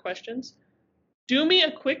further questions. Do me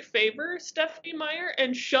a quick favor, Stephenie Meyer,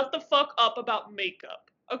 and shut the fuck up about makeup,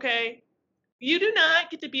 okay? You do not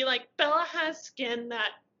get to be like, Bella has skin that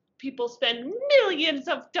people spend millions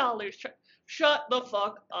of dollars trying. Shut the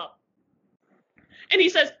fuck up. And he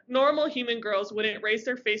says, normal human girls wouldn't raise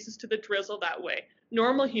their faces to the drizzle that way.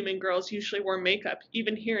 Normal human girls usually wear makeup,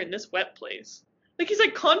 even here in this wet place. Like, he's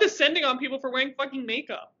like condescending on people for wearing fucking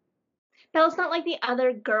makeup. Bella's not like the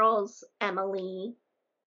other girls, Emily.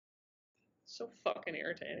 So fucking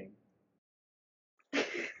irritating.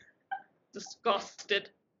 Disgusted.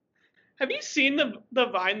 Have you seen the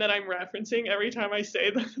Vine that I'm referencing every time I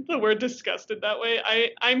say the word disgusted that way?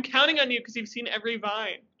 I'm counting on you because you've seen every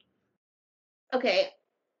Vine. Okay.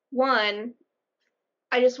 One,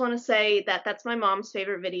 I just want to say that that's my mom's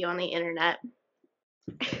favorite video on the internet.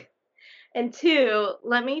 And two,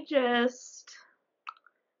 let me see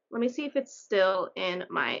if it's still in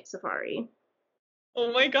my Safari.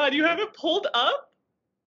 Oh my god, you have it pulled up?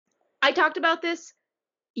 I talked about this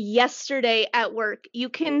yesterday at work. You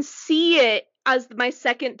can see it as my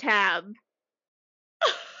second tab.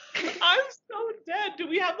 I'm so dead. Do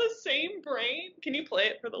we have the same brain? Can you play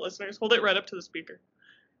it for the listeners? Hold it right up to the speaker.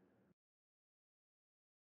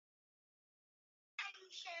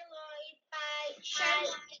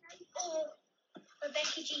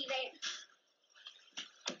 Rebecca G.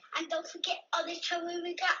 And don't forget all the trouble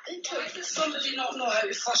we got into. Why does somebody not know how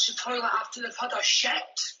to flush the toilet after they've had a shit?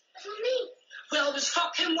 That's not me. Well, it was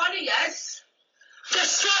fucking one of yous.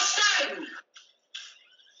 Disgusting!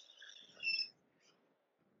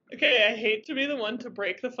 Okay, I hate to be the one to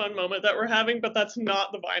break the fun moment that we're having, but that's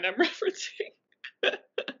not the Vine I'm referencing.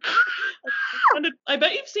 I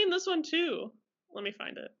bet you've seen this one too. Let me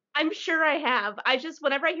find it. I'm sure I have.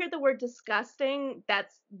 Whenever I hear the word disgusting,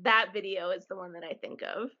 that video is the one that I think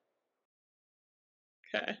of.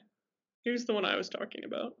 Okay. Here's the one I was talking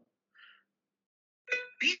about.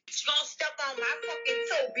 Bitch, gonna step on my fucking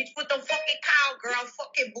toe, bitch, with them fucking cowgirl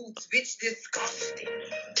fucking boots, bitch, disgusting.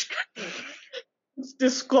 It's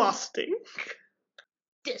disgusting.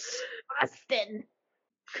 Disgusting.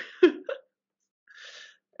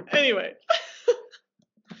 Anyway.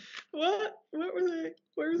 What was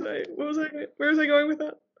I going with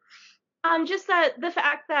that? Just that the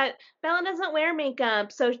fact that Bella doesn't wear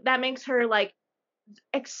makeup, so that makes her like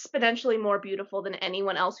exponentially more beautiful than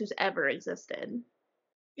anyone else who's ever existed.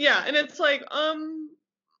 Yeah, and it's like,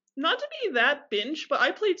 not to be that binge, but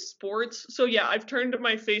I played sports, so yeah, I've turned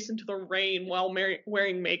my face into the rain while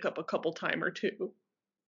wearing makeup a couple time or two.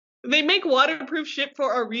 They make waterproof shit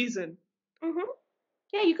for a reason. Mhm.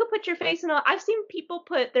 Yeah, you could put your face in I've seen people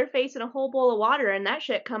put their face in a whole bowl of water and that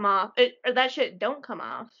shit come off. Or that shit don't come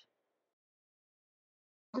off.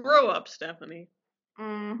 Grow up, Stephanie.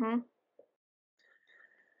 Mhm.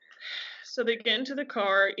 So they get into the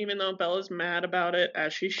car, even though Bella's mad about it,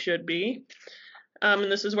 as she should be.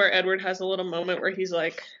 And this is where Edward has a little moment where he's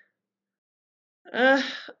like,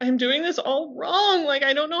 I'm doing this all wrong. Like,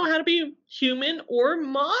 I don't know how to be human or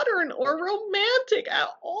modern or romantic at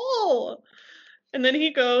all. And then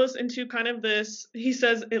he goes into kind of this, he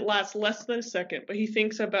says it lasts less than a second, but he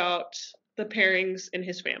thinks about the pairings in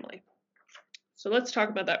his family. So let's talk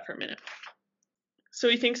about that for a minute. So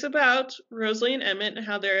he thinks about Rosalie and Emmett and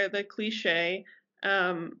how they're the cliche.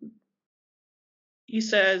 He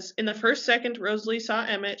says, in the first second Rosalie saw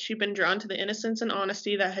Emmett, she'd been drawn to the innocence and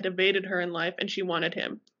honesty that had evaded her in life, and she wanted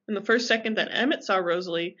him. In the first second that Emmett saw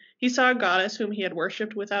Rosalie, he saw a goddess whom he had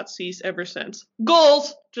worshipped without cease ever since.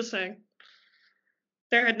 Goals! Just saying.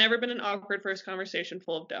 There had never been an awkward first conversation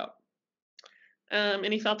full of doubt.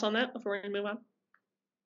 Any thoughts on that before we move on?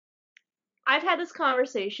 I've had this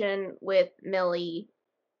conversation with Millie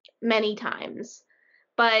many times,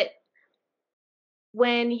 but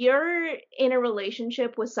when you're in a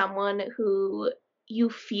relationship with someone who you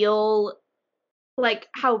feel like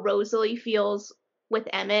how Rosalie feels with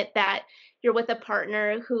Emmett, that you're with a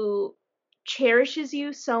partner who cherishes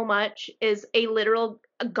you so much, is a literal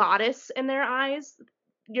goddess in their eyes.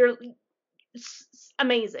 You're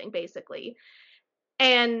amazing, basically.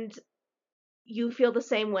 And you feel the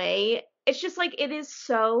same way. It's just like, it is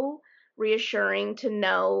so reassuring to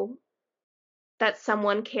know that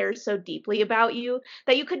someone cares so deeply about you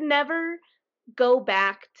that you could never go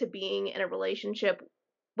back to being in a relationship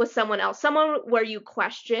with someone else, someone where you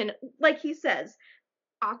question, like he says,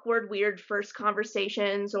 awkward, weird first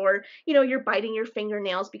conversations, or you're biting your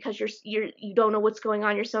fingernails because you don't know what's going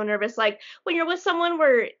on, you're so nervous. Like when you're with someone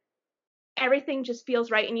where everything just feels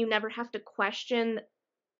right and you never have to question,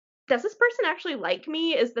 does this person actually like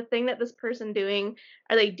me? Is the thing that this person doing,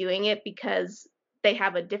 are they doing it because they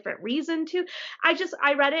have a different reason to?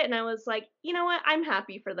 I read it and I was like, you know what? I'm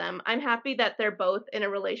happy for them. I'm happy that they're both in a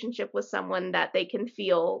relationship with someone that they can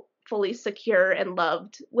feel fully secure and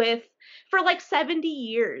loved with for like 70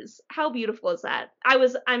 years. How beautiful is that?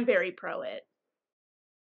 I'm very pro it.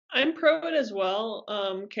 I'm pro it as well.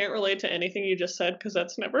 Can't relate to anything you just said because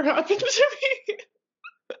that's never happened to me.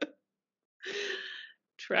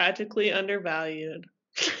 Tragically undervalued.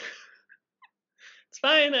 It's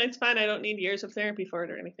fine. I don't need years of therapy for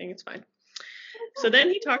it or anything. It's fine. So then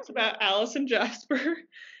he talks about Alice and Jasper,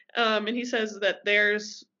 and he says that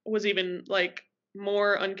theirs was even like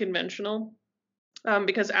more unconventional,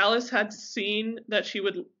 because Alice had seen that she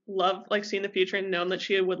would love, like, seen the future and known that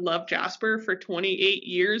she would love Jasper for 28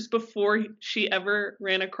 years before she ever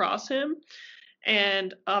ran across him.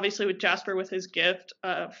 And obviously with Jasper, with his gift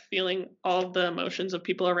of feeling all of the emotions of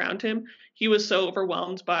people around him, he was so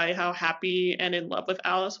overwhelmed by how happy and in love with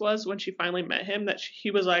Alice was when she finally met him that he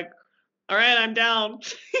was like, all right, I'm down.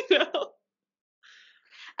 You know?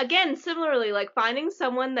 Again, similarly, like finding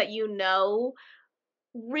someone that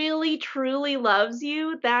really truly loves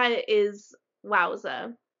you, that is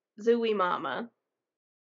wowza. Zooey mama.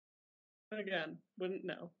 Again, wouldn't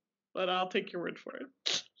know, but I'll take your word for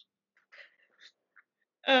it.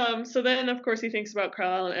 So then, of course, he thinks about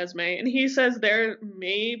Carlisle and Esme, and he says they're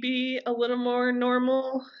maybe a little more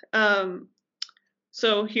normal.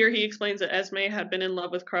 So here he explains that Esme had been in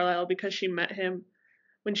love with Carlisle because she met him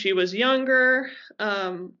when she was younger,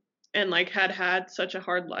 and like had such a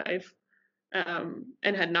hard life, and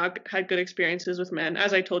had not had good experiences with men.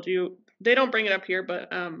 As I told you, they don't bring it up here, but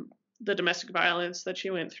the domestic violence that she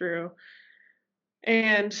went through.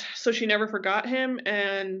 And so she never forgot him.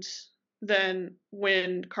 And then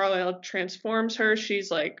when Carlisle transforms her,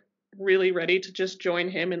 she's like really ready to just join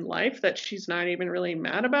him in life, that she's not even really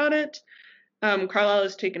mad about it. Carlisle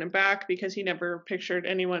is taken aback because he never pictured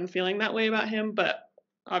anyone feeling that way about him, but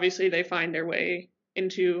obviously they find their way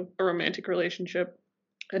into a romantic relationship,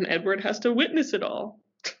 and Edward has to witness it all.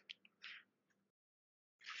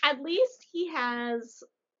 At least he has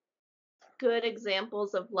good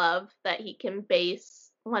examples of love that he can base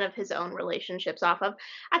one of his own relationships off of.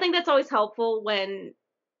 I think that's always helpful when,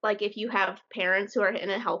 like, if you have parents who are in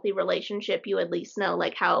a healthy relationship, you at least know,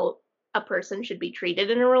 like, how a person should be treated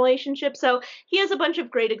in a relationship. So he has a bunch of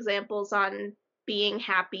great examples on being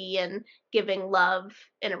happy and giving love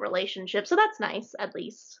in a relationship. So that's nice, at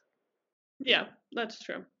least. Yeah, that's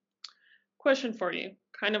true. Question for you,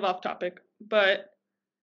 kind of off topic, but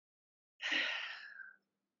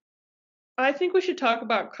I think we should talk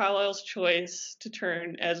about Carlisle's choice to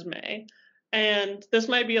turn Esme. And this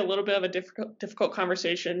might be a little bit of a difficult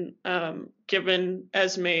conversation, given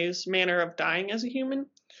Esme's manner of dying as a human.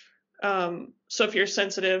 So if you're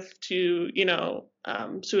sensitive to,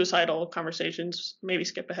 suicidal conversations, maybe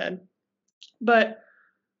skip ahead. But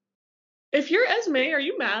if you're Esme, are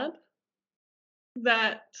you mad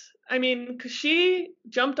that, because she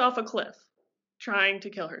jumped off a cliff trying to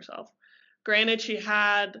kill herself. Granted, she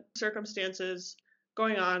had circumstances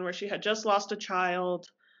going on where she had just lost a child,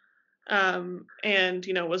 and,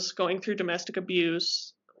 was going through domestic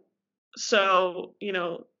abuse. So,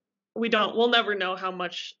 we'll never know how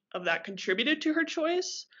much of that contributed to her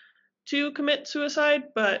choice to commit suicide,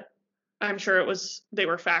 but I'm sure they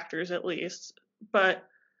were factors at least. But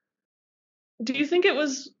do you think it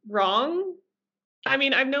was wrong? I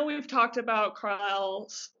know we've talked about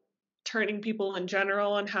Carlisle's turning people in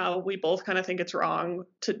general and how we both kind of think it's wrong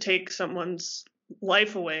to take someone's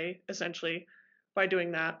life away, essentially, by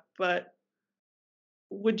doing that. But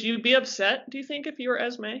would you be upset, do you think, if you were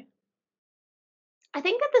Esme? I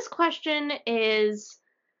think that this question is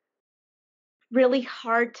really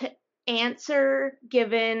hard to answer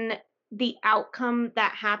given the outcome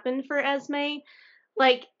that happened for Esme.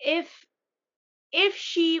 Like, if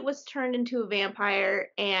she was turned into a vampire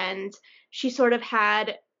and she sort of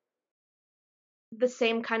had the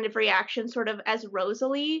same kind of reaction sort of as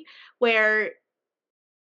Rosalie, where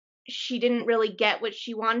she didn't really get what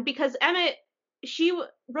she wanted, because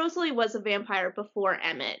Rosalie was a vampire before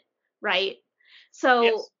Emmett, right? So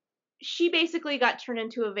Yes. she basically got turned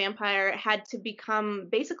into a vampire, had to become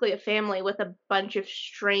basically a family with a bunch of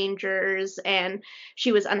strangers, and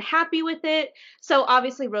she was unhappy with it. So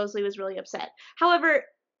obviously Rosalie was really upset. However,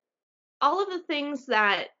 all of the things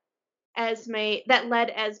that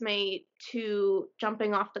led Esme to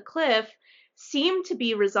jumping off the cliff seem to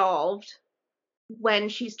be resolved when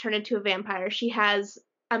she's turned into a vampire. She has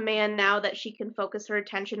a man now that she can focus her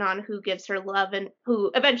attention on, who gives her love and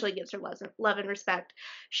who eventually gives her love and respect.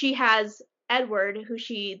 She has Edward, who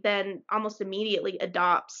she then almost immediately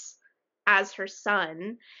adopts as her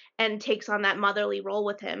son and takes on that motherly role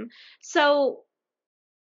with him. So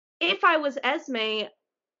if I was Esme,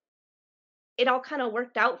 it all kind of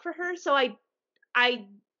worked out for her. So I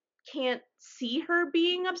can't see her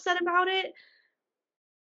being upset about it.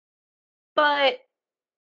 But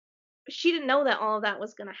she didn't know that all of that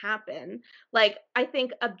was going to happen. Like, I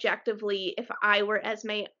think objectively, if I were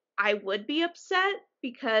Esme, I would be upset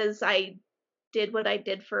because I did what I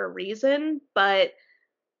did for a reason, but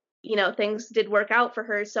things did work out for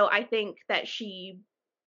her. So I think that she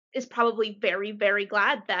is probably very, very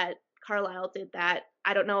glad that Carlisle did that.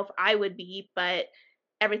 I don't know if I would be, but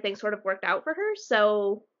everything sort of worked out for her.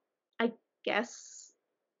 So I guess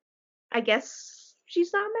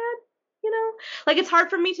she's not mad. Like, it's hard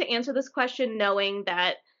for me to answer this question knowing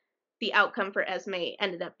that the outcome for Esme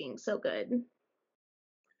ended up being so good.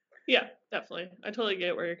 Yeah, definitely. I totally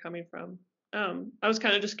get where you're coming from. I was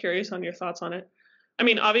kind of just curious on your thoughts on it.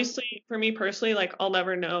 Obviously, for me personally, like, I'll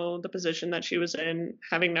never know the position that she was in,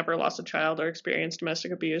 having never lost a child or experienced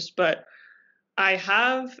domestic abuse, but I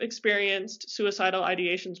have experienced suicidal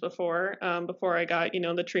ideations before I got,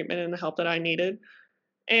 the treatment and the help that I needed.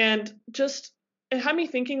 And just, it had me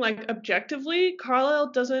thinking, like, objectively,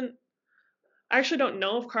 Carlisle doesn't I actually don't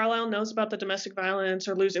know if Carlisle knows about the domestic violence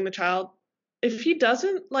or losing the child. If he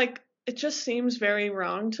doesn't, like, it just seems very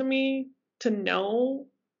wrong to me to know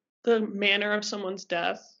the manner of someone's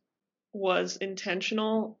death was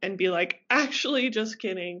intentional and be like, actually, just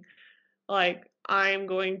kidding. Like, I'm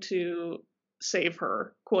going to save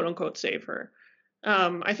her, quote unquote, save her.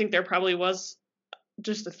 I think there probably was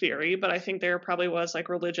just a theory, but I think there probably was like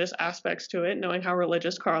religious aspects to it, knowing how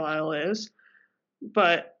religious Carlisle is.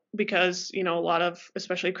 But because, a lot of,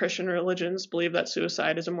 especially Christian religions, believe that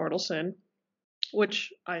suicide is a mortal sin,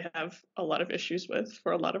 which I have a lot of issues with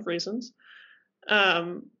for a lot of reasons.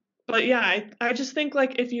 But yeah, I just think,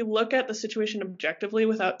 like, if you look at the situation objectively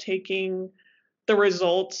without taking the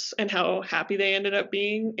results and how happy they ended up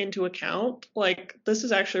being into account, like, this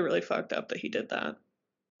is actually really fucked up that he did that.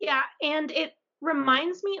 Yeah, and it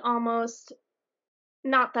reminds me almost,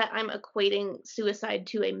 not that I'm equating suicide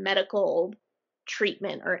to a medical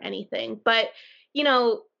treatment or anything, but,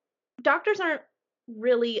 doctors aren't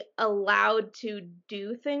really allowed to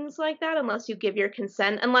do things like that unless you give your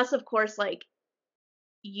consent, unless, of course, like,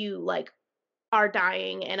 you, like, are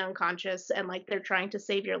dying and unconscious and, like, they're trying to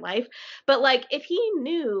save your life. But, like, if he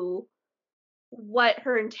knew what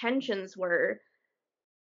her intentions were,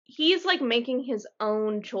 he's, like, making his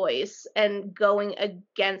own choice and going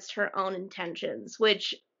against her own intentions,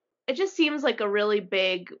 which it just seems like a really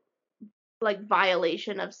big, like,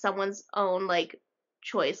 violation of someone's own, like,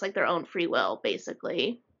 choice, like, their own free will,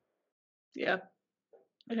 basically. Yeah,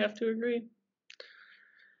 I have to agree.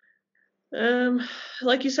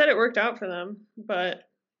 Like you said, it worked out for them, but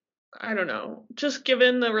I don't know. Just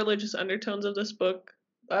given the religious undertones of this book,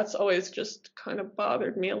 that's always just kind of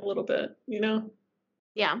bothered me a little bit,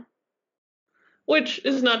 Yeah. Which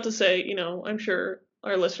is not to say, I'm sure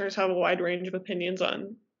our listeners have a wide range of opinions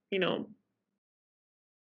on,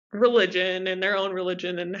 religion and their own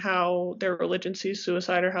religion and how their religion sees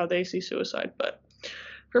suicide or how they see suicide. But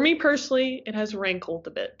for me personally, it has rankled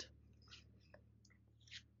a bit.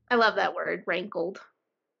 I love that word, rankled.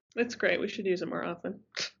 It's great. We should use it more often.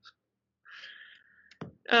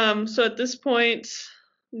 So at this point,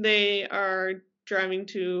 they are driving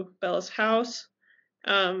to Bella's house.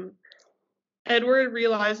 Edward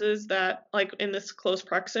realizes that, like, in this close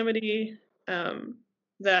proximity,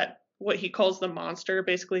 that what he calls the monster,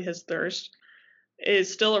 basically his thirst,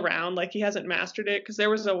 is still around. Like, he hasn't mastered it, because there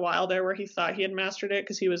was a while there where he thought he had mastered it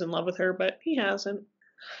because he was in love with her, but he hasn't.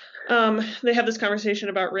 They have this conversation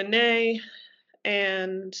about Renee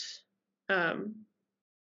and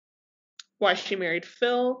why she married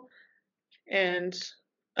Phil. And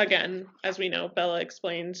again, as we know, Bella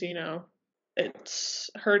explains, it's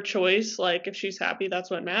her choice. Like, if she's happy,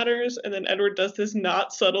 that's what matters. And then Edward does this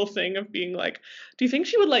not subtle thing of being like, do you think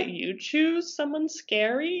she would let you choose someone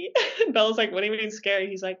scary? And Bella's like, what do you mean scary?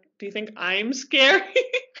 He's like, do you think I'm scary?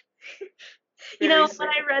 When I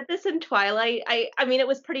read this in Twilight, I mean, it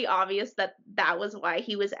was pretty obvious that was why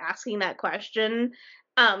he was asking that question,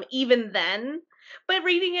 even then. But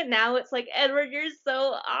reading it now, it's like, Edward, you're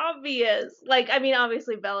so obvious. Like, I mean,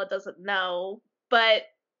 obviously Bella doesn't know, but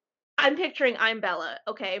I'm picturing I'm Bella,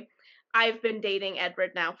 okay? I've been dating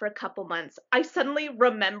Edward now for a couple months. I suddenly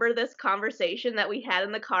remember this conversation that we had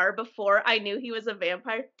in the car before I knew he was a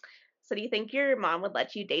vampire. So do you think your mom would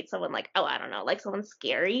let you date someone like, oh, I don't know, like someone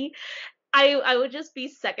scary? I would just be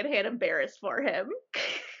secondhand embarrassed for him.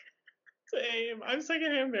 Same. I'm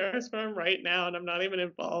secondhand embarrassed for him right now, and I'm not even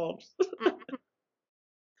involved.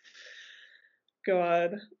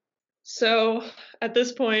 God. So at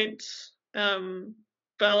this point,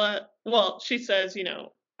 Bella, well, she says,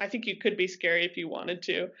 I think you could be scary if you wanted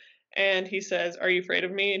to. And he says, are you afraid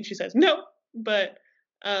of me? And she says, no. But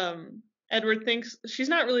Edward thinks she's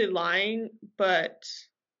not really lying, but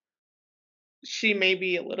she may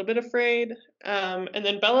be a little bit afraid. And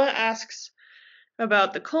then Bella asks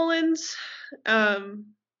about the Cullens, and,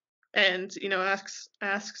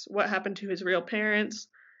 asks what happened to his real parents.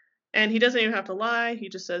 And he doesn't even have to lie. He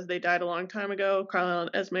just says they died a long time ago. Carlisle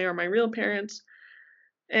and Esme are my real parents.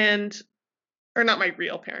 Or not my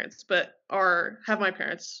real parents, but have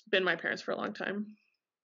been my parents for a long time.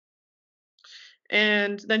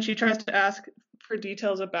 And then she tries to ask for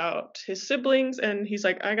details about his siblings, and he's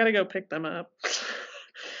like, I gotta go pick them up.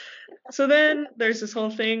 So then there's this whole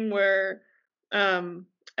thing where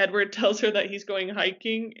Edward tells her that he's going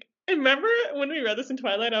hiking. And remember when we read this in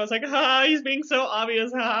Twilight, I was like, ha, he's being so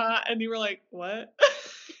obvious, ha. And you were like, what?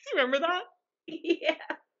 Remember that? Yeah.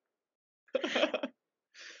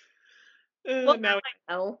 Now I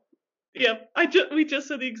know. Yep, we just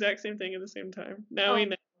said the exact same thing at the same time. Now we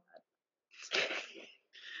know.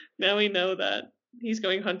 Now we know that he's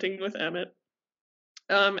going hunting with Emmett.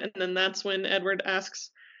 And then that's when Edward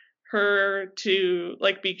asks her to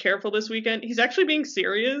like be careful this weekend. He's actually being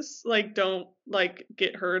serious, like don't like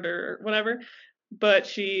get hurt or whatever. But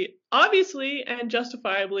she obviously and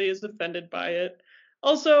justifiably is offended by it.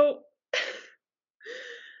 Also,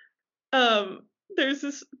 there's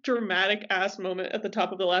this dramatic ass moment at the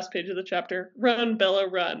top of the last page of the chapter. Run, Bella,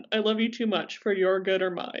 run. I love you too much for your good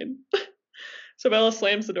or mine. So Bella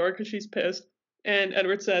slams the door because she's pissed. And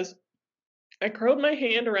Edward says, I curled my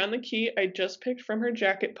hand around the key I just picked from her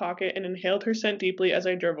jacket pocket and inhaled her scent deeply as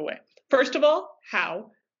I drove away. First of all,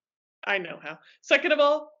 how? I know how. Second of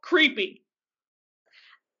all, creepy.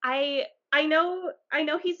 I know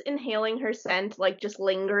he's inhaling her scent, like just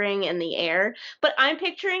lingering in the air, but I'm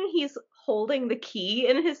picturing he's holding the key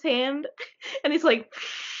in his hand and he's like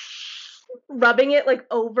rubbing it like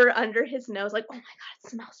over under his nose, like, oh my god, it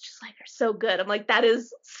smells just like her. So good. I'm like, that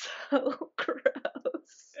is so gross.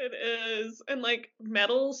 It is. And like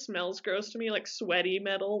metal smells gross to me, like sweaty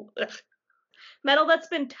metal. Ugh. Metal that's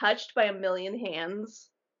been touched by a million hands.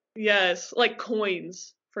 Yes, like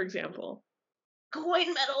coins, for example.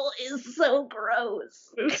 Coin metal is so gross.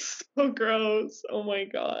 It's so gross. Oh my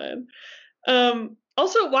god.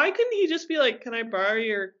 Also, why couldn't he just be like, can I borrow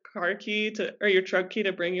your car key or your truck key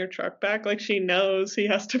to bring your truck back? Like she knows he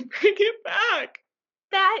has to bring it back.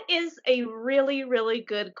 That is a really, really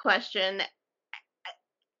good question.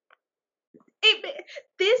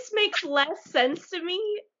 This makes less sense to me.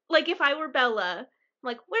 Like if I were Bella, I'm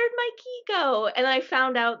like, where'd my key go? And I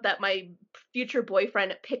found out that my future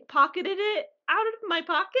boyfriend pickpocketed it out of my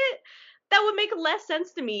pocket. That would make less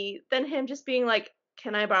sense to me than him just being like,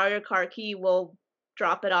 can I borrow your car key? We'll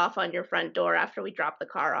drop it off on your front door after we drop the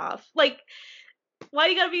car off. Like, why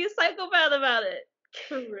you gotta be a psychopath about it?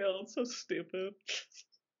 For real, it's so stupid.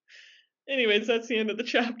 Anyways, that's the end of the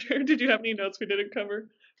chapter. Did you have any notes we didn't cover?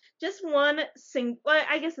 Just well,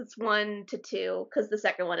 I guess it's 1 to 2 because the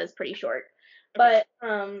second one is pretty short. Okay.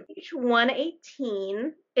 But page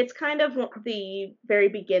 118, it's kind of the very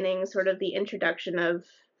beginning, sort of the introduction of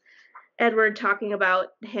Edward talking about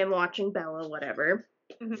him watching Bella, whatever.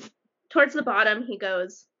 Mm-hmm. Towards the bottom, he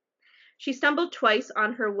goes, she stumbled twice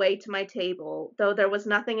on her way to my table, though there was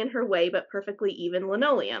nothing in her way but perfectly even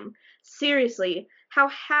linoleum. Seriously, how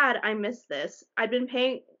had I missed this? I'd been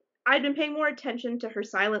paying more attention to her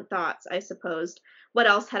silent thoughts, I supposed. What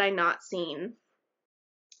else had I not seen?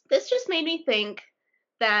 This just made me think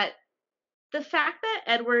that the fact that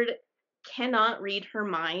Edward cannot read her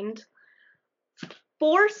mind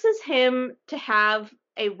forces him to have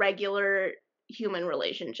a regular human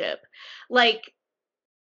relationship. Like,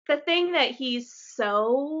 the thing that he's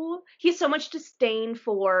so much disdain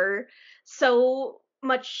for, so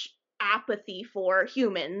much apathy for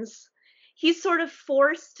humans, he's sort of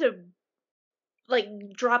forced to like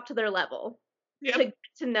drop to their level. Yep.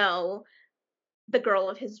 to know the girl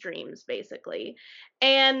of his dreams, basically.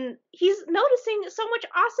 And he's noticing so much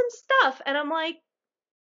awesome stuff, and I'm like,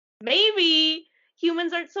 maybe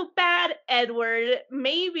humans aren't so bad, Edward.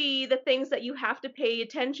 Maybe the things that you have to pay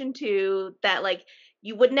attention to that like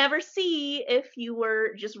you would never see if you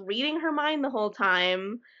were just reading her mind the whole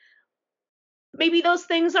time, maybe those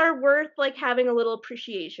things are worth like having a little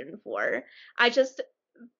appreciation for.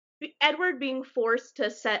 Edward being forced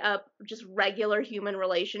to set up just regular human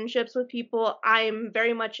relationships with people, I'm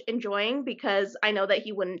very much enjoying because I know that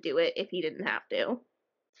he wouldn't do it if he didn't have to.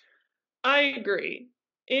 I agree.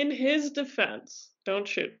 In his defense, don't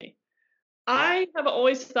shoot me. I have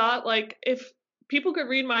always thought like if people could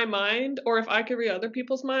read my mind or if I could read other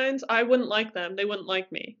people's minds, I wouldn't like them. They wouldn't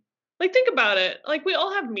like me. Like think about it. Like we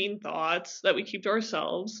all have mean thoughts that we keep to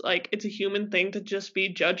ourselves. Like it's a human thing to just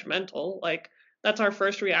be judgmental. Like that's our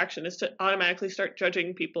first reaction is to automatically start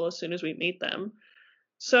judging people as soon as we meet them.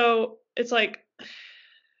 So it's like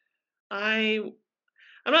I'm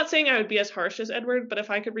not saying I would be as harsh as Edward, but if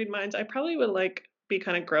I could read minds, I probably would like be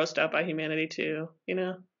kind of grossed out by humanity too, you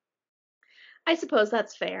know? I suppose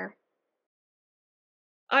that's fair.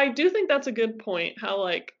 I do think that's a good point, how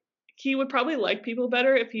like he would probably like people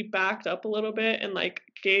better if he backed up a little bit and like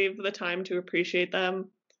gave the time to appreciate them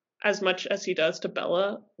as much as he does to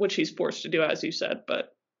Bella, which he's forced to do, as you said,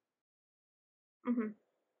 but Mm-hmm.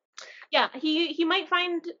 Yeah, he might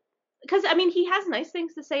find, because I mean he has nice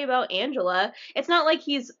things to say about Angela. It's not like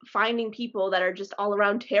he's finding people that are just all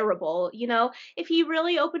around terrible, you know. If he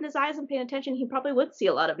really opened his eyes and paid attention, he probably would see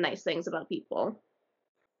a lot of nice things about people.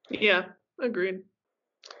 Yeah, agreed.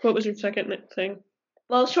 What was your second thing?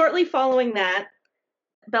 Well, shortly following that,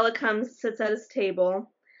 Bella comes, sits at his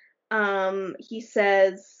table. He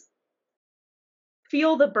says,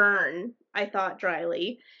 "Feel the burn," I thought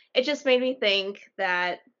dryly. It just made me think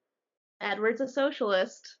that Edward's a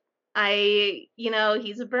socialist.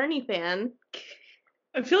 He's a Bernie fan.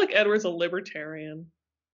 I feel like Edward's a libertarian.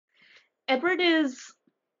 Edward is.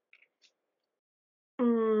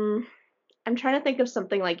 I'm trying to think of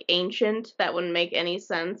something like ancient that wouldn't make any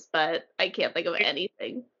sense, but I can't think of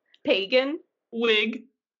anything. Pagan? Whig.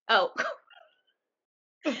 Oh.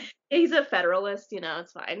 He's a federalist,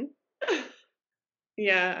 it's fine.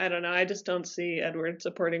 Yeah, I don't know. I just don't see Edward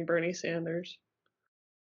supporting Bernie Sanders.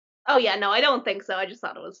 Oh, yeah, no, I don't think so. I just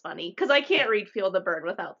thought it was funny. Because I can't read Feel the Burn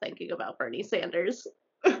without thinking about Bernie Sanders.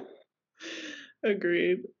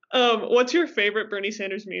 Agreed. What's your favorite Bernie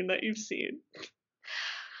Sanders meme that you've seen?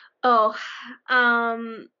 Oh,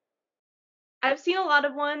 I've seen a lot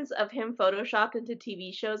of ones of him photoshopped into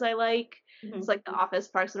TV shows I like. Mm-hmm. It's like The Office,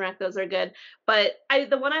 Parks and Rec, those are good. But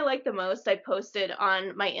the one I like the most, I posted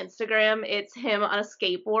on my Instagram. It's him on a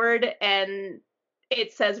skateboard, and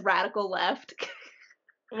it says Radical Left.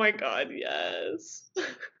 Oh my god, yes.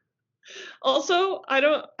 Also,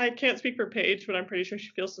 I can't speak for Paige, but I'm pretty sure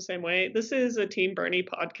she feels the same way. This is a Team Bernie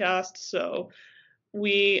podcast, so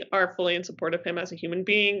we are fully in support of him as a human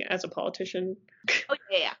being, as a politician. Oh,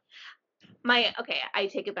 yeah. I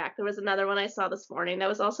take it back. There was another one I saw this morning that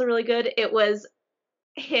was also really good. It was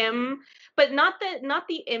him, but not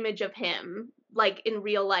the image of him, like in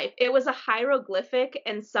real life. It was a hieroglyphic,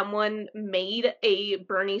 and someone made a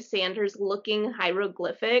Bernie Sanders looking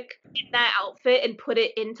hieroglyphic in that outfit and put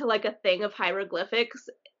it into like a thing of hieroglyphics.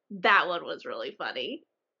 That one was really funny.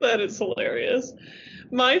 That is hilarious.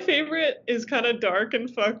 My favorite is kind of dark and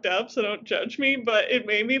fucked up, so don't judge me, but it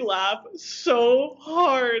made me laugh so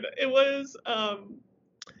hard. It was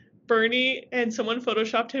Bernie, and someone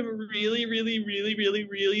photoshopped him really, really, really, really,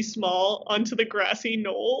 really small onto the grassy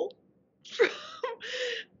knoll from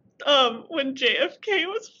when JFK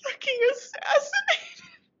was fucking assassinated.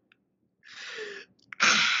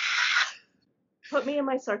 Put me in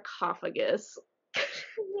my sarcophagus.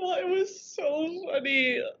 Well, it was so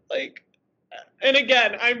funny. Like, and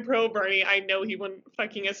again, I'm pro Bernie. I know he wouldn't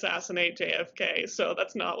fucking assassinate JFK, so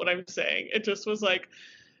that's not what I'm saying. It just was like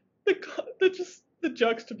the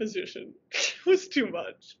juxtaposition was too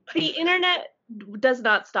much. The internet does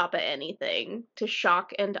not stop at anything to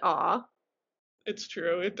shock and awe. It's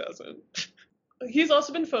true, it doesn't. He's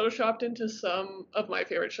also been photoshopped into some of my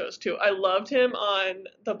favorite shows too. I loved him on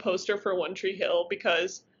the poster for One Tree Hill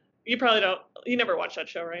because you never watched that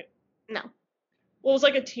show, right? No. Well, it was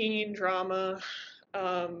like a teen drama,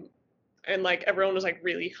 and like everyone was like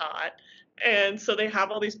really hot. And so they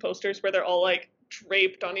have all these posters where they're all like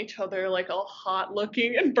draped on each other, like all hot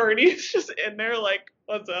looking, and Bernie's just in there like,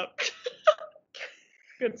 what's up?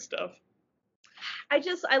 Good stuff.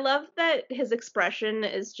 I love that his expression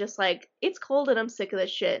is just like, it's cold and I'm sick of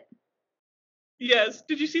this shit. Yes.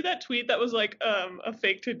 Did you see that tweet that was like a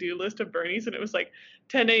fake to-do list of Bernie's, and it was like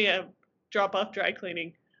 10 a.m. drop off dry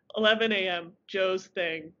cleaning, 11 a.m. Joe's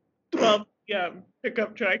thing, 12 p.m. pick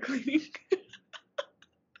up dry cleaning.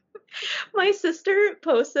 My sister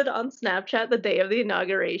posted on Snapchat the day of the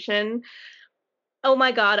inauguration, oh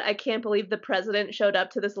my god, I can't believe the president showed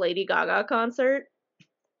up to this Lady Gaga concert.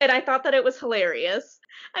 And I thought that it was hilarious.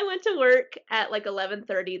 I went to work at like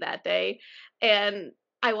 11:30 that day, and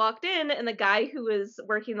I walked in, and the guy who was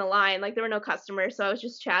working the line, like there were no customers, so I was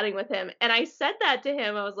just chatting with him. And I said that to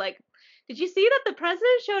him. I was like, did you see that the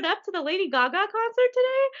president showed up to the Lady Gaga concert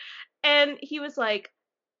today? And he was like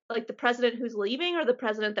the president who's leaving or the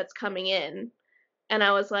president that's coming in? And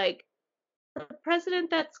I was like, the president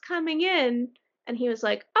that's coming in. And he was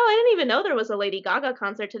like, oh, I didn't even know there was a Lady Gaga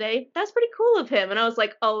concert today. That's pretty cool of him. And I was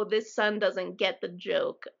like, oh, this son doesn't get the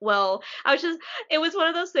joke. Well, it was one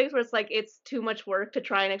of those things where it's like, it's too much work to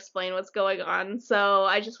try and explain what's going on. So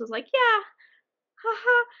I just was like, yeah,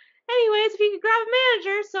 haha. Anyways, if you could grab a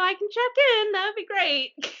manager so I can check in, that would be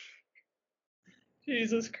great.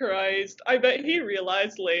 Jesus Christ. I bet he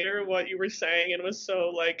realized later what you were saying and was so,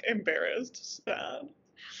 like, embarrassed, sad.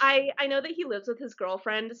 I know that he lives with his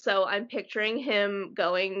girlfriend, so I'm picturing him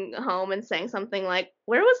going home and saying something like,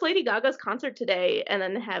 where was Lady Gaga's concert today? And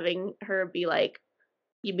then having her be like,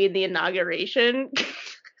 you mean the inauguration?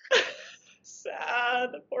 Sad.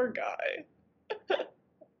 Poor guy.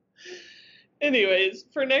 Anyways,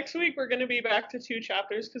 for next week, we're going to be back to 2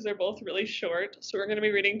 chapters because they're both really short. So we're going to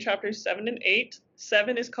be reading chapters 7 and 8.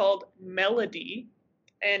 7 is called Melody,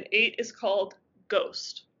 and 8 is called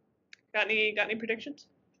Ghost. Got any predictions?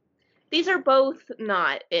 These are both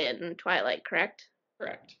not in Twilight, correct?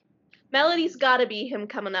 Correct. Melody's gotta be him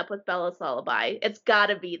coming up with Bella's Lullaby. It's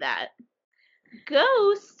gotta be that.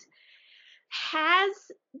 Ghost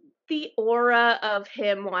has the aura of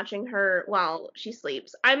him watching her while she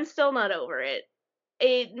sleeps. I'm still not over it.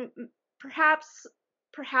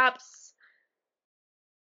 perhaps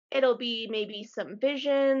it'll be maybe some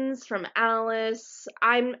visions from Alice.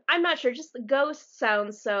 I'm not sure. Just the ghost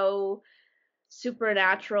sounds so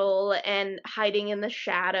supernatural and hiding in the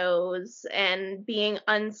shadows and being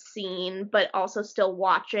unseen but also still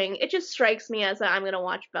watching. It just strikes me as I'm going to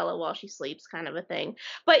watch Bella while she sleeps kind of a thing.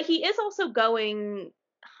 But he is also going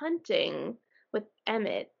hunting with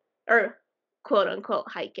Emmett, or quote unquote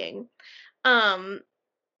hiking. So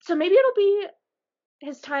maybe it'll be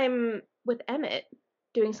his time with Emmett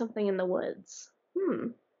doing something in the woods.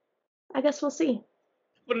 I guess we'll see.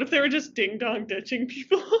 What if they were just ding dong ditching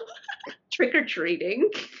people? Trick or treating.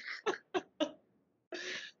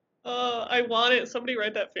 I want it. Somebody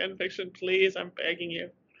write that fan fiction, please. I'm begging you.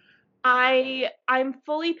 I'm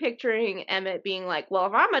fully picturing Emmett being like, well,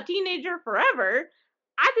 if I'm a teenager forever,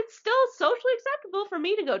 it's still socially acceptable for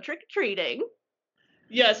me to go trick or treating.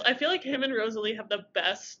 Yes, I feel like him and Rosalie have the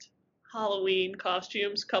best Halloween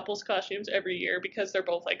costumes, couples costumes every year because they're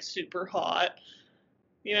both like super hot.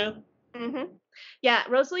 You know? Mm-hmm. Yeah,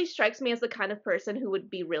 Rosalie strikes me as the kind of person who would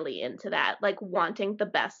be really into that, like wanting the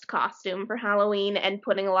best costume for Halloween and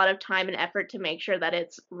putting a lot of time and effort to make sure that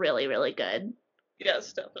it's really, really good.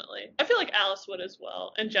 Yes, definitely. I feel like Alice would as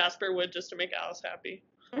well, and Jasper would, just to make Alice happy.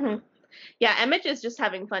 Mm-hmm. Yeah, Emmett is just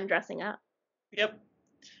having fun dressing up. Yep.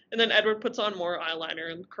 And then Edward puts on more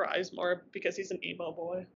eyeliner and cries more because he's an emo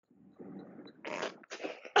boy.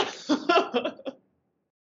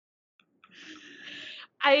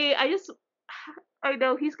 I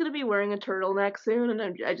know he's gonna be wearing a turtleneck soon,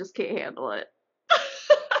 and I just can't handle it.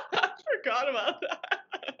 I forgot about that.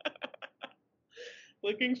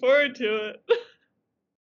 Looking forward to it.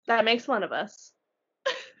 That makes one of us.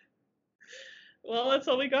 Well, that's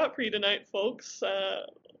all we got for you tonight, folks.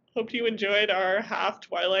 Hope you enjoyed our half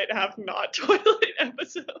Twilight, half not Twilight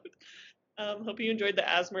episode. Hope you enjoyed the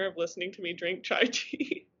asthma of listening to me drink chai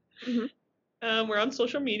tea. Mm-hmm. We're on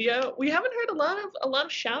social media. We haven't heard a lot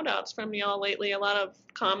of shout outs from y'all lately, a lot of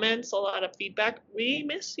comments, a lot of feedback. We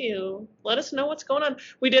miss you. Let us know what's going on.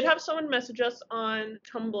 We did have someone message us on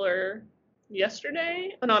Tumblr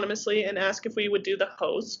yesterday anonymously and ask if we would do The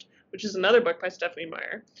Host, which is another book by Stephanie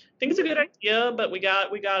Meyer. I think it's a good idea, but we gotta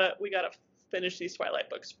finish these Twilight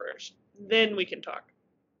books first. Then we can talk.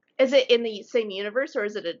 Is it in the same universe or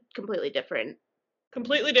is it a completely different?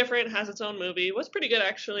 Completely different, has its own movie. Was pretty good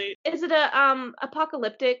actually. Is it a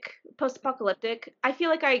post-apocalyptic? I feel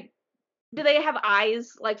like do they have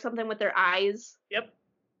eyes, like something with their eyes? Yep.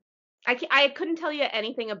 I couldn't tell you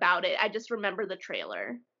anything about it. I just remember the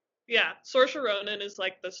trailer. Yeah, Saoirse Ronan is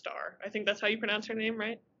like the star. I think that's how you pronounce her name,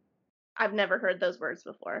 right? I've never heard those words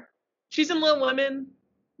before. She's in Little Women,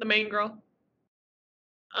 the main girl.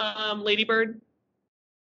 Lady Bird.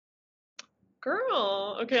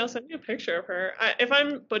 Girl. Okay, I'll send you a picture of her. If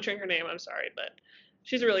I'm butchering her name, I'm sorry, but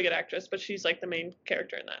she's a really good actress, but she's like the main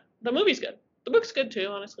character in that. The movie's good. The book's good too,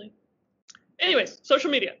 honestly. Anyways,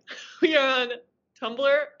 social media. We are on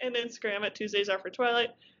Tumblr and Instagram at Tuesdays Are for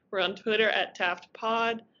Twilight. We're on Twitter at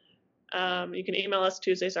TaftPod. You can email us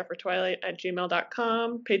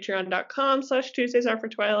tuesdaysarefortwilight@gmail.com,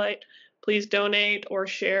 patreon.com/tuesdaysarefortwilight. Please donate or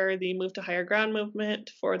share the Move to Higher Ground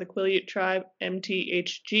movement for the Quileute Tribe,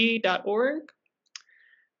 mthg.org.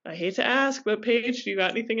 I hate to ask, but Paige, do you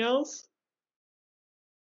got anything else?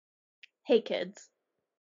 Hey kids,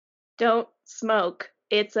 don't smoke.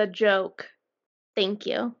 It's a joke. Thank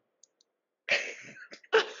you.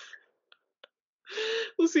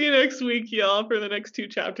 We'll see you next week, y'all, for the next 2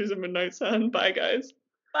 chapters of Midnight Sun. Bye, guys.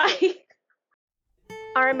 Bye.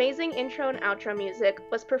 Our amazing intro and outro music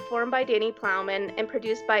was performed by Danny Plowman and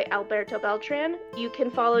produced by Alberto Beltran. You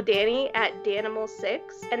can follow Danny at Danimal6,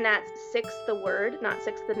 and that's 6 the word, not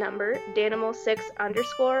 6 the number, Danimal6_ on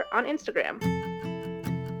Instagram.